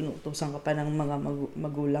ka pag inutusan ka pa ng mga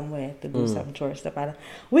magulang mo to do some chores na parang,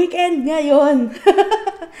 weekend ngayon!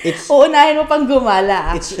 Uunahin mo pang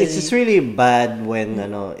gumala, actually. It's really bad when,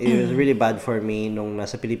 it was really bad for me nung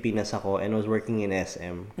nasa Pilipinas ako and I was working in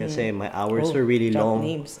SM. Kasi my hours were really long.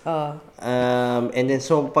 Names. And then,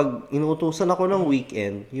 so, pag inuutusan ako ng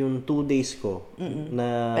weekend, yung 2 days ko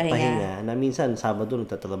na pahinga, na minsan, Sabado,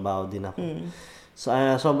 nagtatrabaho din ako. So,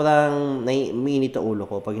 sobrang mainit ang ulo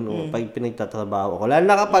ko pag pinagtatrabaho ako. Lalo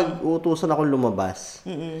na kapag utusan ako lumabas.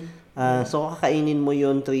 So, kakainin mo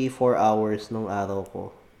yun 3-4 hours nung araw ko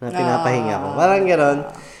na pinapahinga ko. Parang gano'n.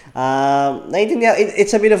 Naintindihan,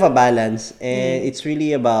 it's a bit of a balance. And it's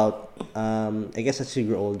really about, I guess as you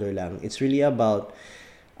grow older lang, it's really about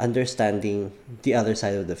understanding the other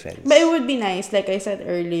side of the fence. But it would be nice, like I said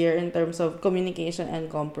earlier, in terms of communication and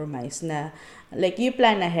compromise na, like, you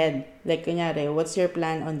plan ahead. Like, kunyari, what's your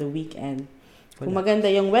plan on the weekend? Kung maganda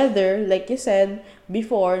yung weather, like you said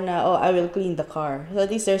before, na, I will clean the car. So at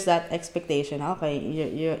least there's that expectation. Okay,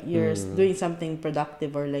 you're doing something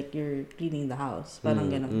productive or like you're cleaning the house. Parang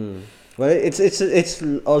ganun. Well, it's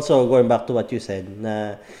also going back to what you said,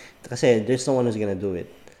 na kasi there's no one who's gonna do it.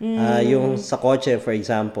 Yung sa kotse, for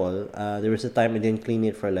example, there was a time I didn't clean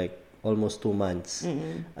it for like almost 2 months.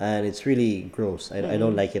 And it's really gross. I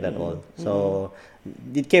don't like it at all. So,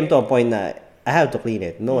 it came to a point na I have to clean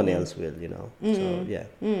it. No one else will, So, yeah.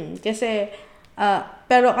 Kasi,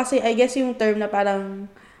 pero kasi I guess yung term na parang,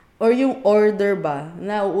 or yung order ba,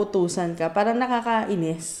 na uutusan ka, parang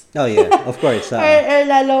nakakainis. Oh, yeah. Of course. or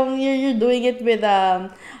lalong, you're doing it with,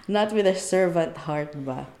 not with a servant heart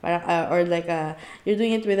ba? Parang, or like, you're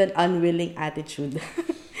doing it with an unwilling attitude.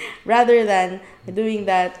 Rather than doing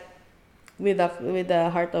that with the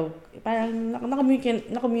heart of, parang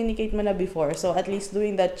na-communicate mo na before. So, at least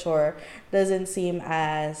doing that chore doesn't seem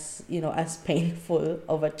as, as painful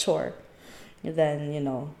of a chore than,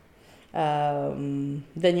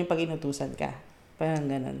 than yung pag inutusan ka. Parang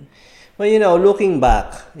ganun. Well, looking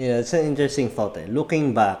back, it's an interesting thought.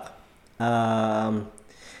 Looking back,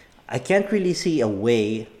 I can't really see a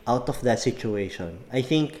way out of that situation. I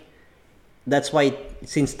think that's why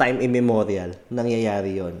since time immemorial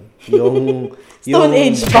nangyayari yon. Yung Stone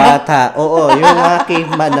Age bata, yung mga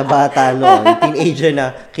caveman na bata noon, teenager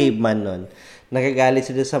na caveman noon. Nagagalit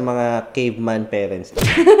sila sa mga caveman parents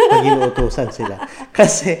pag inuutusan sila.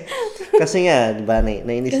 Kasi nga, di ba,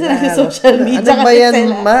 nainis na. Social media ano ba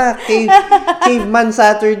yan, ma? Caveman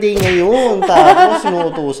Saturday ngayon. Tapos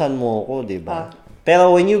inuutusan mo ko, di ba?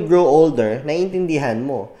 Pero when you grow older, naiintindihan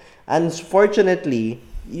mo. Unfortunately,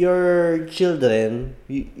 your children,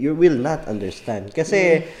 you will not understand.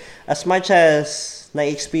 Kasi as much as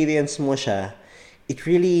na-experience mo siya, it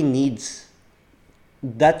really needs,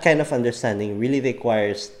 that kind of understanding really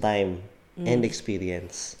requires time and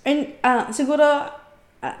experience. And siguro,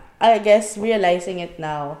 I guess, realizing it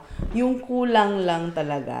now, yung kulang lang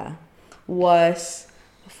talaga was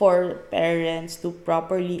for parents to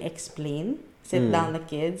properly sit down the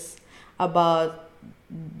kids about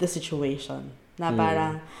the situation. Na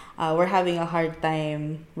parang, we're having a hard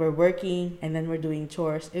time, we're working, and then we're doing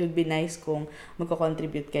chores. It would be nice kung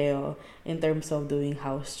magko-contribute kayo in terms of doing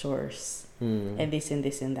house chores. And this and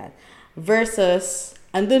this and that. Versus,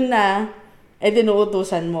 andun na,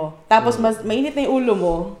 dinuutusan mo. Tapos, mas mainit na yung ulo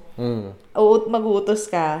mo, mag-uutos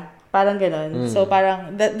ka, parang ganon. So,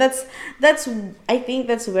 parang, that's, I think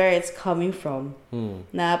that's where it's coming from.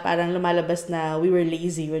 Na parang lumalabas na we were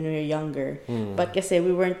lazy when we were younger. But kasi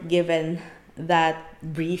we weren't given that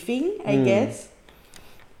briefing, I guess,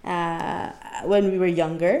 when we were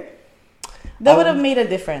younger. That would have made a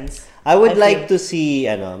difference. I would like to see,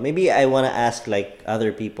 maybe I want to ask like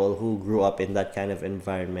other people who grew up in that kind of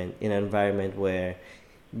environment, in an environment where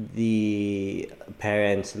the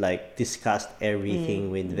parents like discussed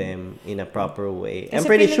everything with them in a proper way. I'm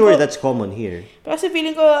pretty sure that's common here. Kasi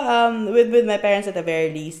feeling ko, with my parents at the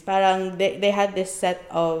very least, parang they had this set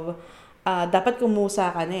of, dapat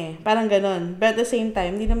kumusa ka na parang ganon. But at the same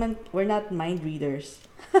time, we're not mind readers.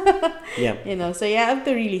 Yeah. So you have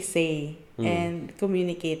to really say and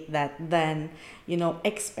communicate that than,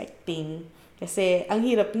 expecting. Kasi ang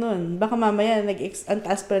hirap nun. Baka mamaya ang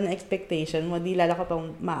taas pa ng expectation mo, di lalo ka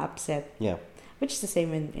pang ma-upset. Yeah. Which is the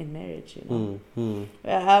same in marriage,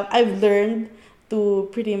 I've learned to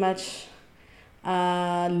pretty much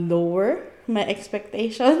lower my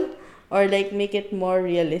expectation or like make it more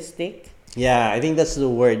realistic. Yeah, I think that's the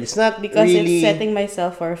word. It's not because really, it's setting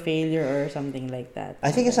myself for failure or something like that. I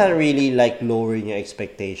think it's not really like lowering your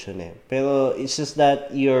expectation. Pero it's just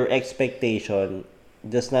that your expectation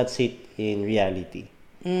does not sit in reality.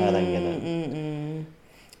 Parang ganun.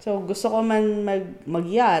 So, gusto ko man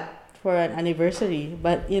mag-yacht for an anniversary,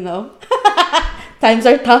 but, times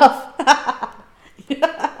are tough.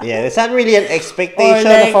 Yeah, it's not really an expectation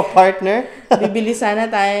of a partner. Bibili sana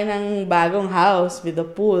tayo ng bagong house with a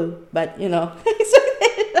pool, but,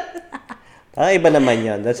 Parang iba naman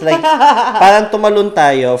yun. That's like, parang tumalon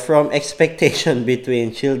tayo from expectation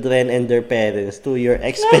between children and their parents to your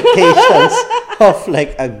expectations of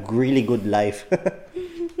like a really good life.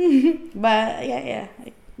 But, yeah.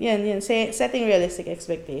 Yan. Setting realistic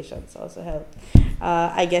expectations also help.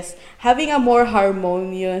 I guess having a more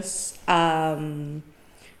harmonious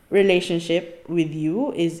relationship with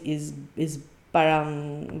you is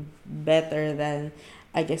parang better than,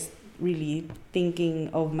 I guess, really thinking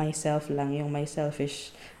of myself lang, yung my selfish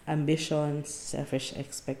ambitions, selfish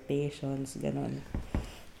expectations, ganon.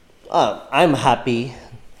 I'm happy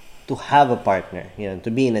to have a partner, to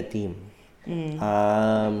be in a team.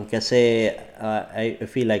 Kasi I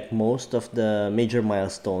feel like most of the major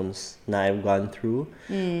milestones na I've gone through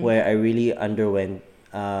where I really underwent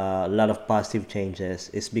a lot of positive changes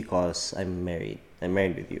is because I'm married. I'm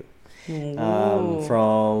married with you.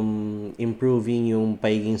 From improving yung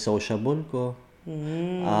pagiging sociable ko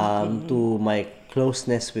to my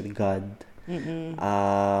closeness with God.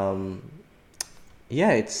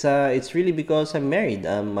 Yeah, it's really because I'm married.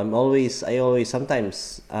 I always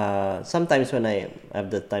sometimes when I have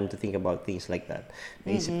the time to think about things like that,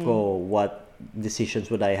 naisip ko what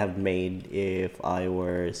decisions would I have made if I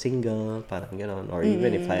were single, parang ganon, or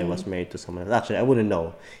even if I was married to someone else. Actually, I wouldn't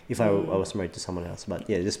know if I was married to someone else, but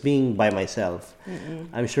yeah, just being by myself,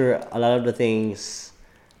 I'm sure a lot of the things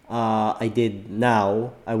I did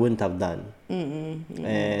now I wouldn't have done.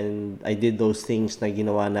 And I did those things na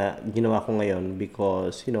ginawa ko ngayon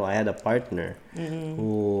because I had a partner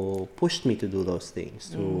who pushed me to do those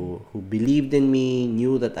things, who believed in me,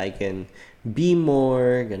 knew that I can be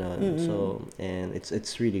more, ganon. So, and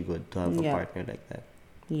it's really good to have a partner like that.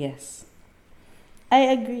 Yes,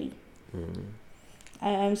 I agree.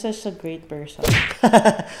 I'm such a great person.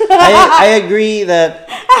 I agree that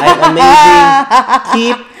I'm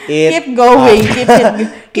amazing. Keep going.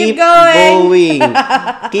 Keep going.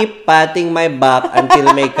 Keep patting my back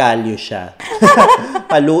until may kalyo siya.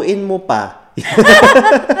 Paluin mo pa.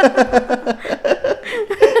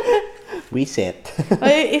 Reset.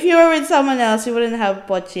 If you were with someone else, you wouldn't have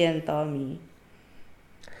Pochi and Tommy.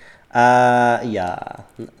 Yeah.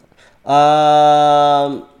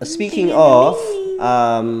 Speaking of,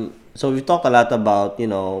 so we've talked a lot about,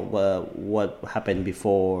 what happened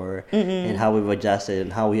before and how we've adjusted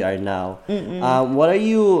and how we are now. What are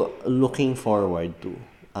you looking forward to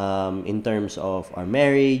in terms of our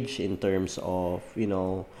marriage, in terms of,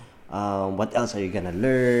 what else are you gonna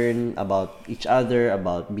learn about each other,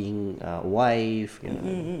 about being a wife?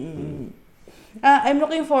 I'm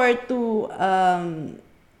looking forward to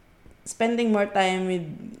spending more time with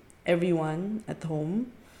everyone at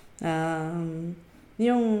home.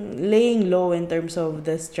 Yung laying low in terms of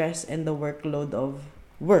the stress and the workload of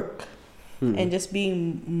work and just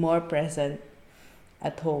being more present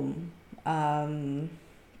at home. I'm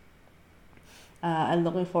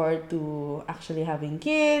looking forward to actually having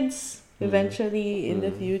kids eventually in the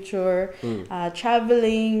future,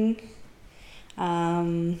 traveling,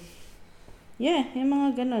 yung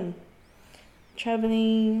mga ganun.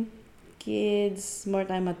 Traveling, kids, more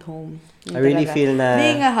time at home. I really feel na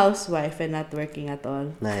being a housewife and not working at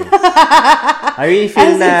all. Nice. I really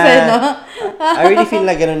feel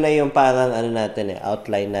na ganun na yung parang natin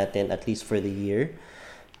outline natin at least for the year.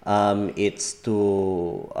 It's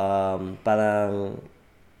to parang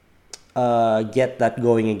get that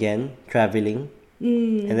going again, traveling.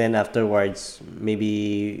 And then afterwards,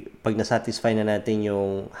 maybe pag nasatisfy na natin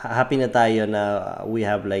yung happy na tayo na we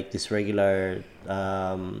have like this regular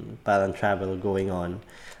parang travel going on,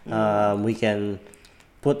 we can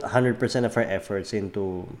put 100% of our efforts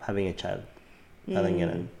into having a child. Parang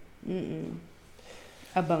ganun.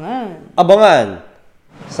 Abangan!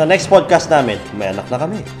 Sa next podcast namin, may anak na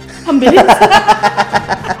kami. Ang bilis!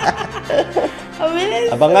 Ang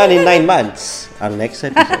bilis! Abangan in 9 months ang next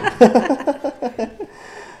episode.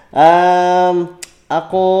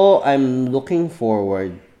 Ako, I'm looking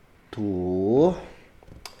forward to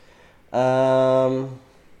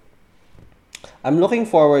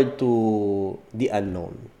the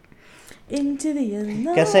unknown. Into the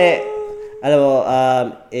unknown. Kasi, alam mo,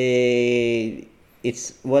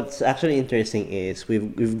 it's what's actually interesting is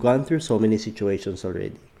we've gone through so many situations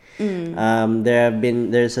already.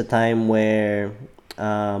 There's a time where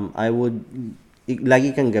I would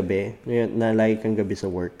lagi kang gabi, lagi kang gabi sa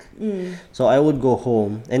work. So, I would go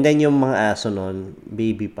home. And then, yung mga aso nun,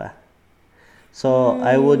 baby pa. So,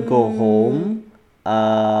 I would go home.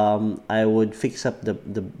 I would fix up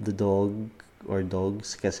the dog or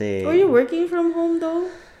dogs kasi... Were you working from home though?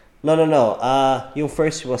 No. Yung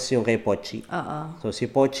first was yung kay Pochi. So, si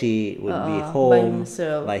Pochi would be home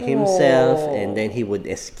by himself and then he would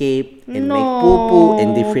escape and make poo-poo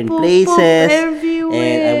in different places. Everywhere.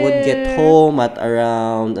 And I would get home at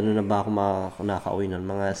around, ano na ba ako nakauwi nun?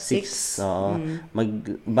 Mga 6.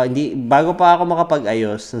 Bago pa ako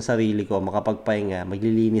makapag-ayos ng sarili ko, makapagpahinga,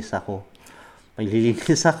 maglilinis ako.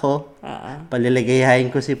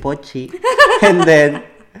 Paliligayahin ko si Pochi. And then,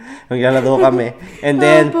 maglalaro kami. And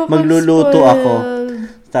then, magluluto ako.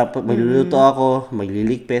 Tapos,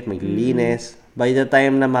 magliligpit, maglilinis. By the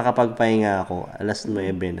time na makapagpahinga ako,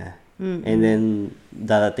 9:00 na. And then,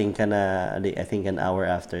 darating ka na, I think, an hour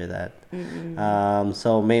after that.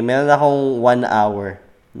 So, meron akong 1 hour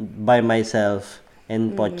by myself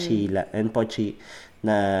and Pochi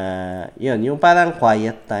na, yun, yung parang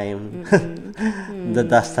quiet time. The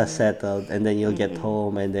dust has settled and then you'll get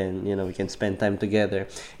home and then, we can spend time together.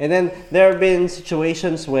 And then, there have been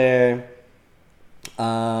situations where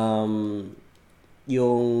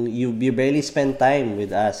you barely spend time with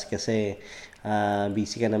us kasi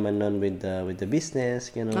busy ka naman nun with the business,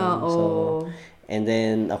 So, and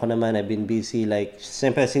then, ako naman, I've been busy, like,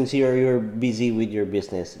 siyempre, since you're busy with your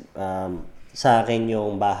business, sa akin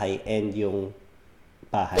yung bahay and yung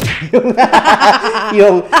bahay.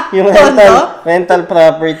 yung rental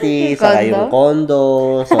property, saka yung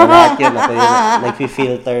condo. So, lahat yun. Ako yung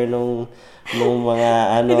nag-filter nung mga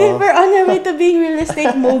ano. We're on our way to being real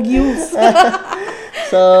estate moguls.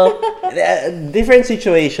 So, different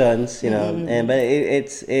situations, but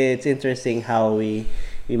it's interesting how we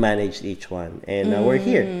managed each one. And we're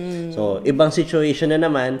here. So, ibang situation na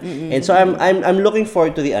naman. And so, I'm looking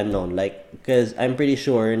forward to the unknown. Like, because I'm pretty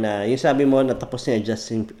sure na, yung sabi mo, natapos na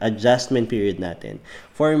adjustment period natin.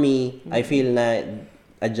 For me, I feel na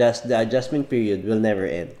the adjustment period will never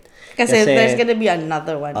end. Kasi there's gonna be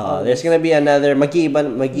another one. There's gonna be another, mag-iiba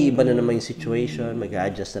na naman yung situation,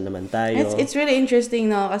 mag-adjust na naman tayo. It's really interesting,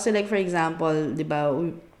 no? Kasi like, for example, di ba,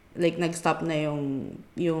 like, nag-stop na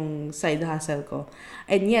yung side hustle ko.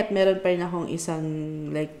 And yet, meron pa rin akong isang,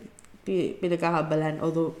 like, pinagkakabalan.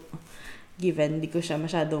 Although, given, di ko siya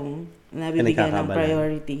masyadong nabibigyan ng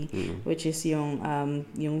priority. Which is yung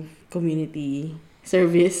community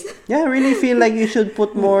service. Yeah, I really feel like you should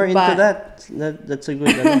put more into that. That's a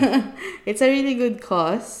good It's a really good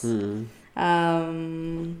cause.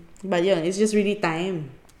 But yun, it's just really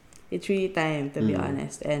time. It's really time, to be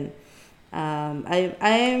honest. And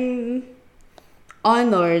I'm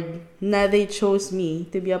honored na they chose me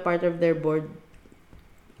to be a part of their board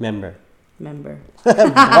member.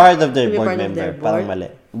 Part of their board member. Parang mali.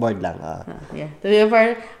 Board lang. Yeah. To be a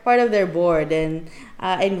part of their board and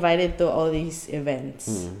invited to all these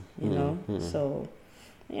events. So,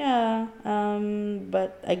 yeah.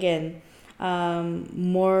 But again,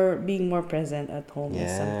 being more present at home is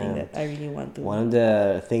something that I really want to. One of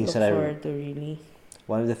the things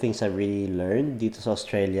I really learned dito sa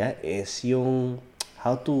Australia is yung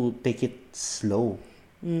how to take it slow.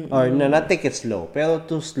 Or no, not take it slow, pero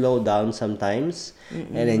to slow down sometimes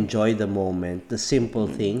and enjoy the moment, the simple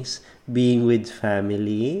things, being with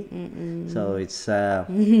family. So it's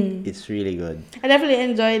really good. I definitely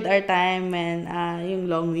enjoyed our time and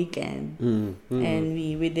yung long weekend. And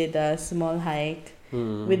we did a small hike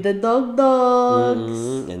with the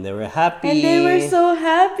dogs. And they were happy. And they were so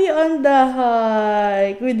happy on the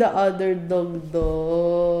hike with the other dogs.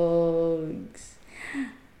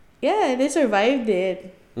 Yeah, they survived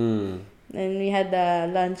it. And we had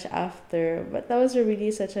lunch after. But that was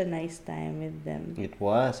really such a nice time with them. It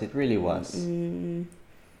was. It really was. And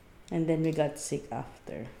then we got sick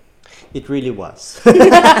after. It really was.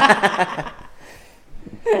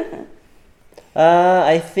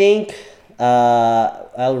 I think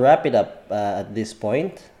I'll wrap it up at this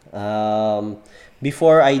point.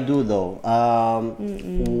 Before I do, though,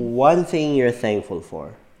 one thing you're thankful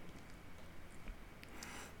for.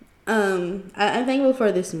 I'm thankful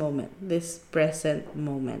for this moment, this present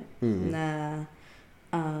moment, na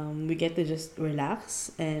we get to just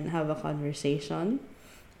relax and have a conversation.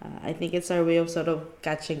 I think it's our way of sort of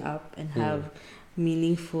catching up and have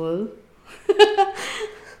meaningful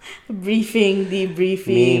debriefing,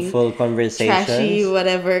 meaningful conversations. Trashy,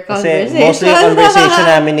 whatever conversation. Kasi mostly yung conversation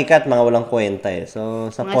namin ni Kat, mga walang kwenta eh. So,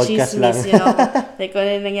 sa mga podcast lang. Like, kung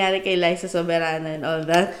ano nangyari kay Liza Soberano and all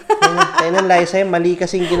that. Tayo ng Liza, mali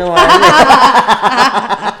kasing ginawa niya.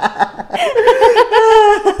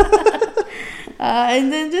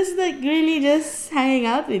 And then just like really just hanging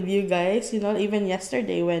out with you guys, even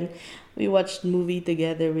yesterday when we watched movie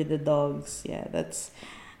together with the dogs. Yeah, that's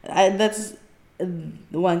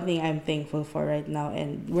one thing I'm thankful for right now,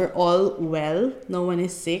 and we're all well. No one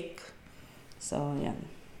is sick. So, yeah.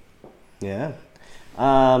 Yeah.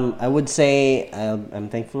 I would say I'm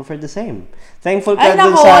thankful for the same. Thankful ka Ay,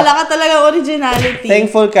 dun nako, sa... wala ka talaga originality.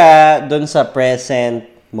 Thankful ka dun sa present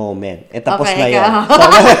moment. Tapos Okay, na yun. ikaw.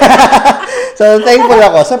 So, thankful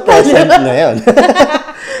ako sa present na yun.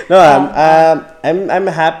 No, I'm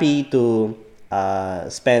happy to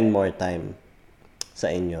spend more time sa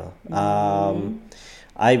inyo.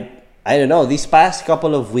 I don't know, these past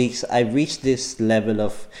couple of weeks, I've reached this level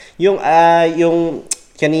of yung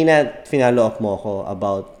kanina finalo up mo ko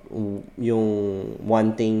about yung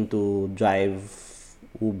wanting to drive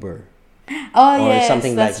Uber. Oh, or yes,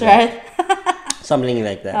 something like that's right. Something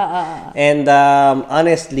like that. And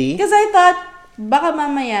honestly, because I thought baka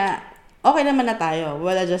mamaya okay naman na tayo.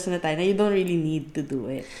 Wala just na tayo. Na you don't really need to do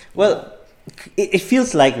it. well, it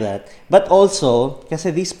feels like that. But also,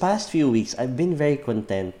 kasi these past few weeks, I've been very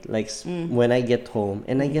content. Like, when I get home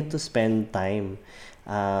and I get to spend time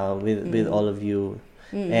with all of you.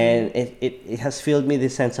 And it has filled me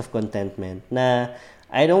this sense of contentment na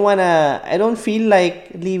I don't feel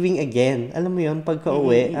like leaving again. Alam mo yun,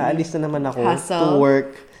 pagka-uwi, aalis na naman ako to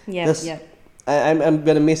work. Yep. I'm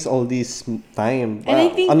gonna miss all this time. And I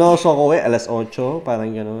think... so ako alas 8,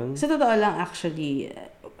 parang ganun. Sa totoo lang, actually,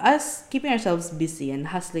 us keeping ourselves busy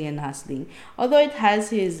and hustling, although it has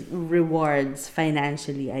his rewards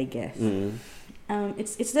financially, I guess,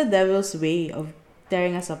 it's the devil's way of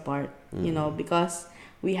tearing us apart, because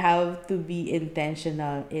we have to be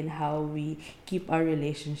intentional in how we keep our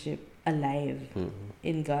relationship alive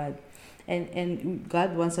in God. And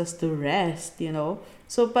God wants us to rest,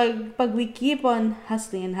 So pag we keep on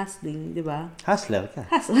hustling, 'di ba? Hustler ka.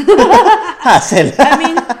 Hustle. I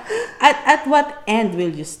mean, at what end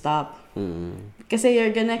will you stop? Kasi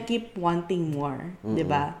you're gonna keep wanting more, 'di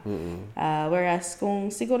ba? Whereas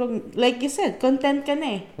kung siguro, like you said, content ka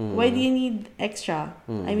na eh. Why do you need extra?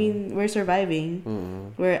 I mean, we're surviving.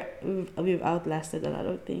 We've outlasted a lot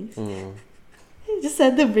of things. Just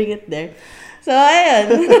had to bring it there. So,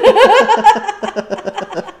 ayun.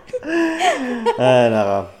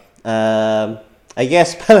 Nako. I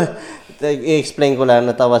guess, i-explain ko lang,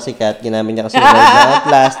 natawa si Kat, ginamit niya kasi word na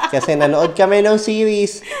Outlast, kasi nanood kami ng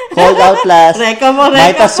series called Outlast.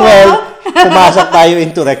 Might as well, pumasok tayo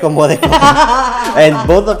into Reco mo. And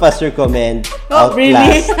both of us recommend Outlast.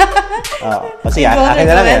 Really? Kasi akin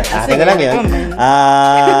na lang yun.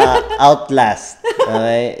 Outlast.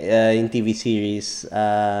 Okay, yung TV series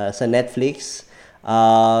sa Netflix.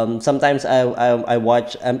 Sometimes I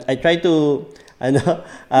watch, I try to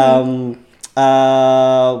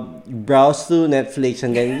browse through Netflix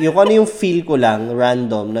and then yung ano yung feel ko lang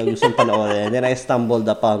random na gustong panoorin, and then I stumbled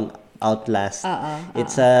upon Outlast.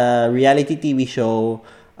 It's a reality TV show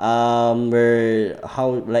where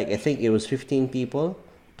I think it was 15 people,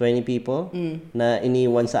 20 people na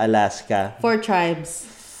iniwan sa Alaska. 4 tribes.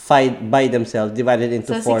 Fight by themselves, divided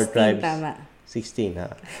into 4 tribes. Tama. 16,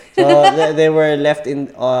 ha? So, they were left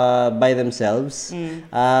by themselves.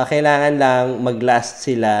 Kailangan lang mag-last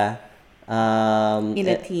sila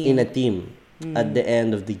in a team at the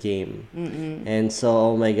end of the game. And so,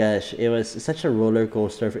 oh my gosh, it was such a roller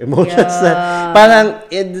coaster of emotions. Parang,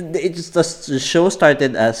 the show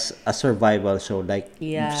started as a survival show, like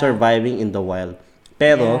surviving in the wild.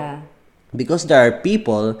 Pero, because there are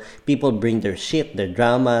people bring their shit, their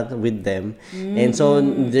drama with them, and so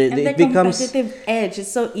it becomes competitive edge.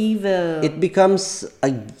 It's so evil. It becomes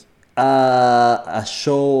a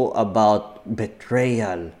show about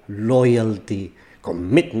betrayal, loyalty,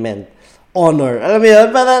 commitment, honor. Alam mo yun,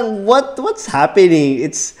 parang what's happening?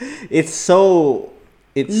 It's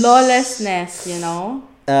lawlessness,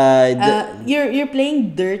 you're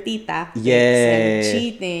playing dirty tactics and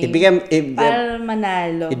cheating. Para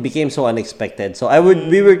manalo. It became so unexpected. So I would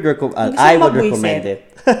recommend it.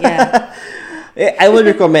 Yeah. I would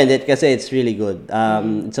recommend it kasi it's really good.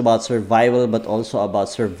 It's about survival, but also about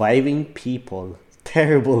surviving people.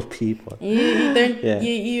 Terrible people.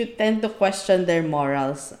 You tend to question their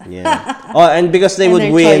morals. Yeah. And because they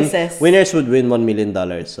would win, choices. Winners would win $1 million.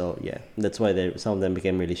 So yeah, that's why some of them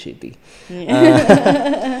became really shitty.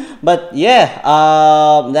 But yeah,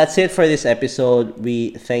 that's it for this episode.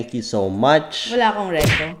 We thank you so much. Wala akong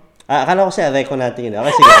reco. Akala ko siya reco natin yun.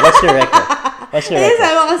 Okay, sige. What's your reco?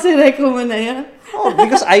 Sama kasi reco mo na yun.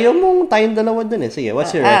 Because ayaw mong tayong dalawa dun eh. Sige,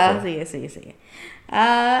 what's your reco? Sige.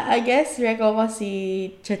 I guess reco ko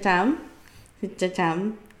si Chacham.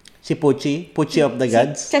 Si Pucci of the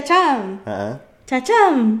Gods. Chacham.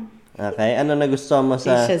 Chacham! Okay, ano nagustuhan mo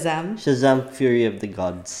sa Shazam. Shazam Fury of the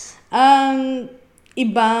Gods?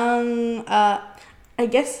 I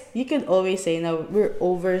guess you could always say now we're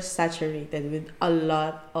oversaturated with a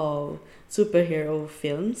lot of superhero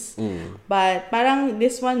films. But parang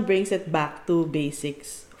this one brings it back to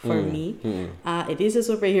basics for me. It is a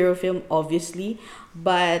superhero film, obviously,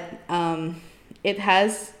 but it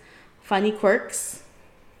has funny quirks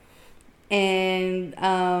and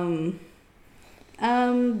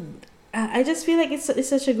I just feel like it's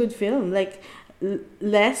such a good film. Like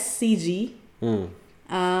less CG.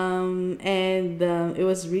 And it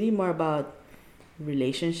was really more about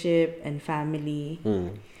relationship and family.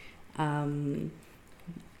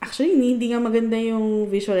 Actually, hindi nga maganda yung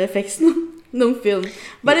visual effects nung film.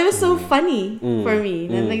 But it was so funny for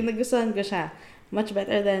me. Nagustuhan ko siya. Much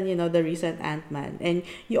better than, the recent Ant-Man. And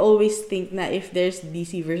you always think na if there's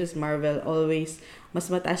DC versus Marvel, always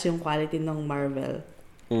mas mataas yung quality ng Marvel.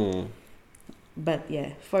 But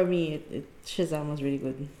yeah, for me, Shazam was really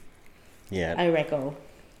good. Yeah. I reckon.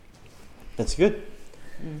 That's good.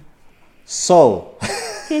 So,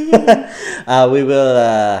 we will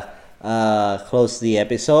close the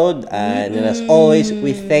episode. And as always,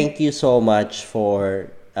 we thank you so much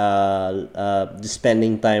for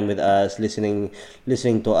spending time with us, listening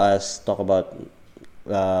to us talk about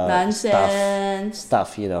nonsense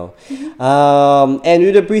stuff. And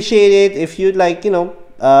we'd appreciate it if you'd like,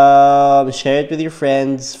 share it with your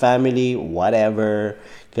friends, family, whatever,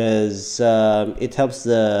 because it helps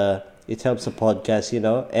the podcast,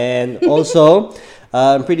 and also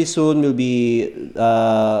pretty soon we'll be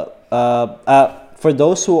for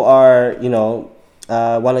those who are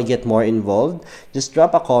want to get more involved, just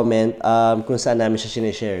drop a comment kung saan namin siya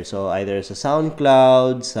sinishare. So either sa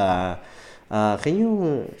SoundCloud, sa can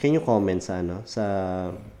you comment sa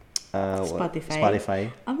Spotify?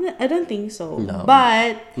 I don't think so. No.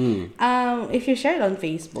 But if you share it on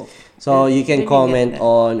Facebook. So you can comment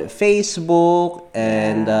on Facebook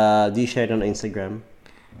and do you share it on Instagram?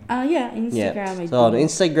 Yeah, Instagram. So on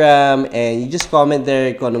Instagram, and you just comment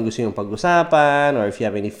there kung anong gusto yung pag-usapan or if you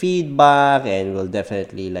have any feedback, and we'll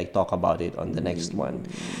definitely talk about it on the next one.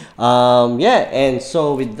 And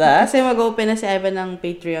so with that, kasi mag-open na si Evan ng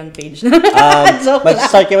Patreon page.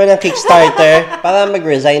 mag-start kami ng Kickstarter para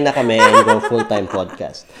mag-resign na kami and go full-time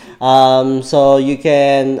podcast. So you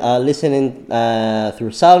can listen in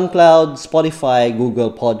through SoundCloud, Spotify,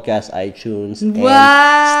 Google Podcast, iTunes, and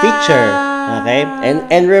Stitcher. Okay?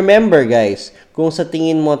 And remember, guys, kung sa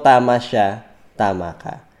tingin mo tama siya, tama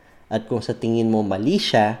ka. At kung sa tingin mo mali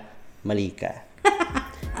siya, mali ka.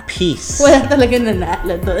 Peace. Wala talaga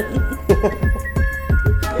nanalo doon.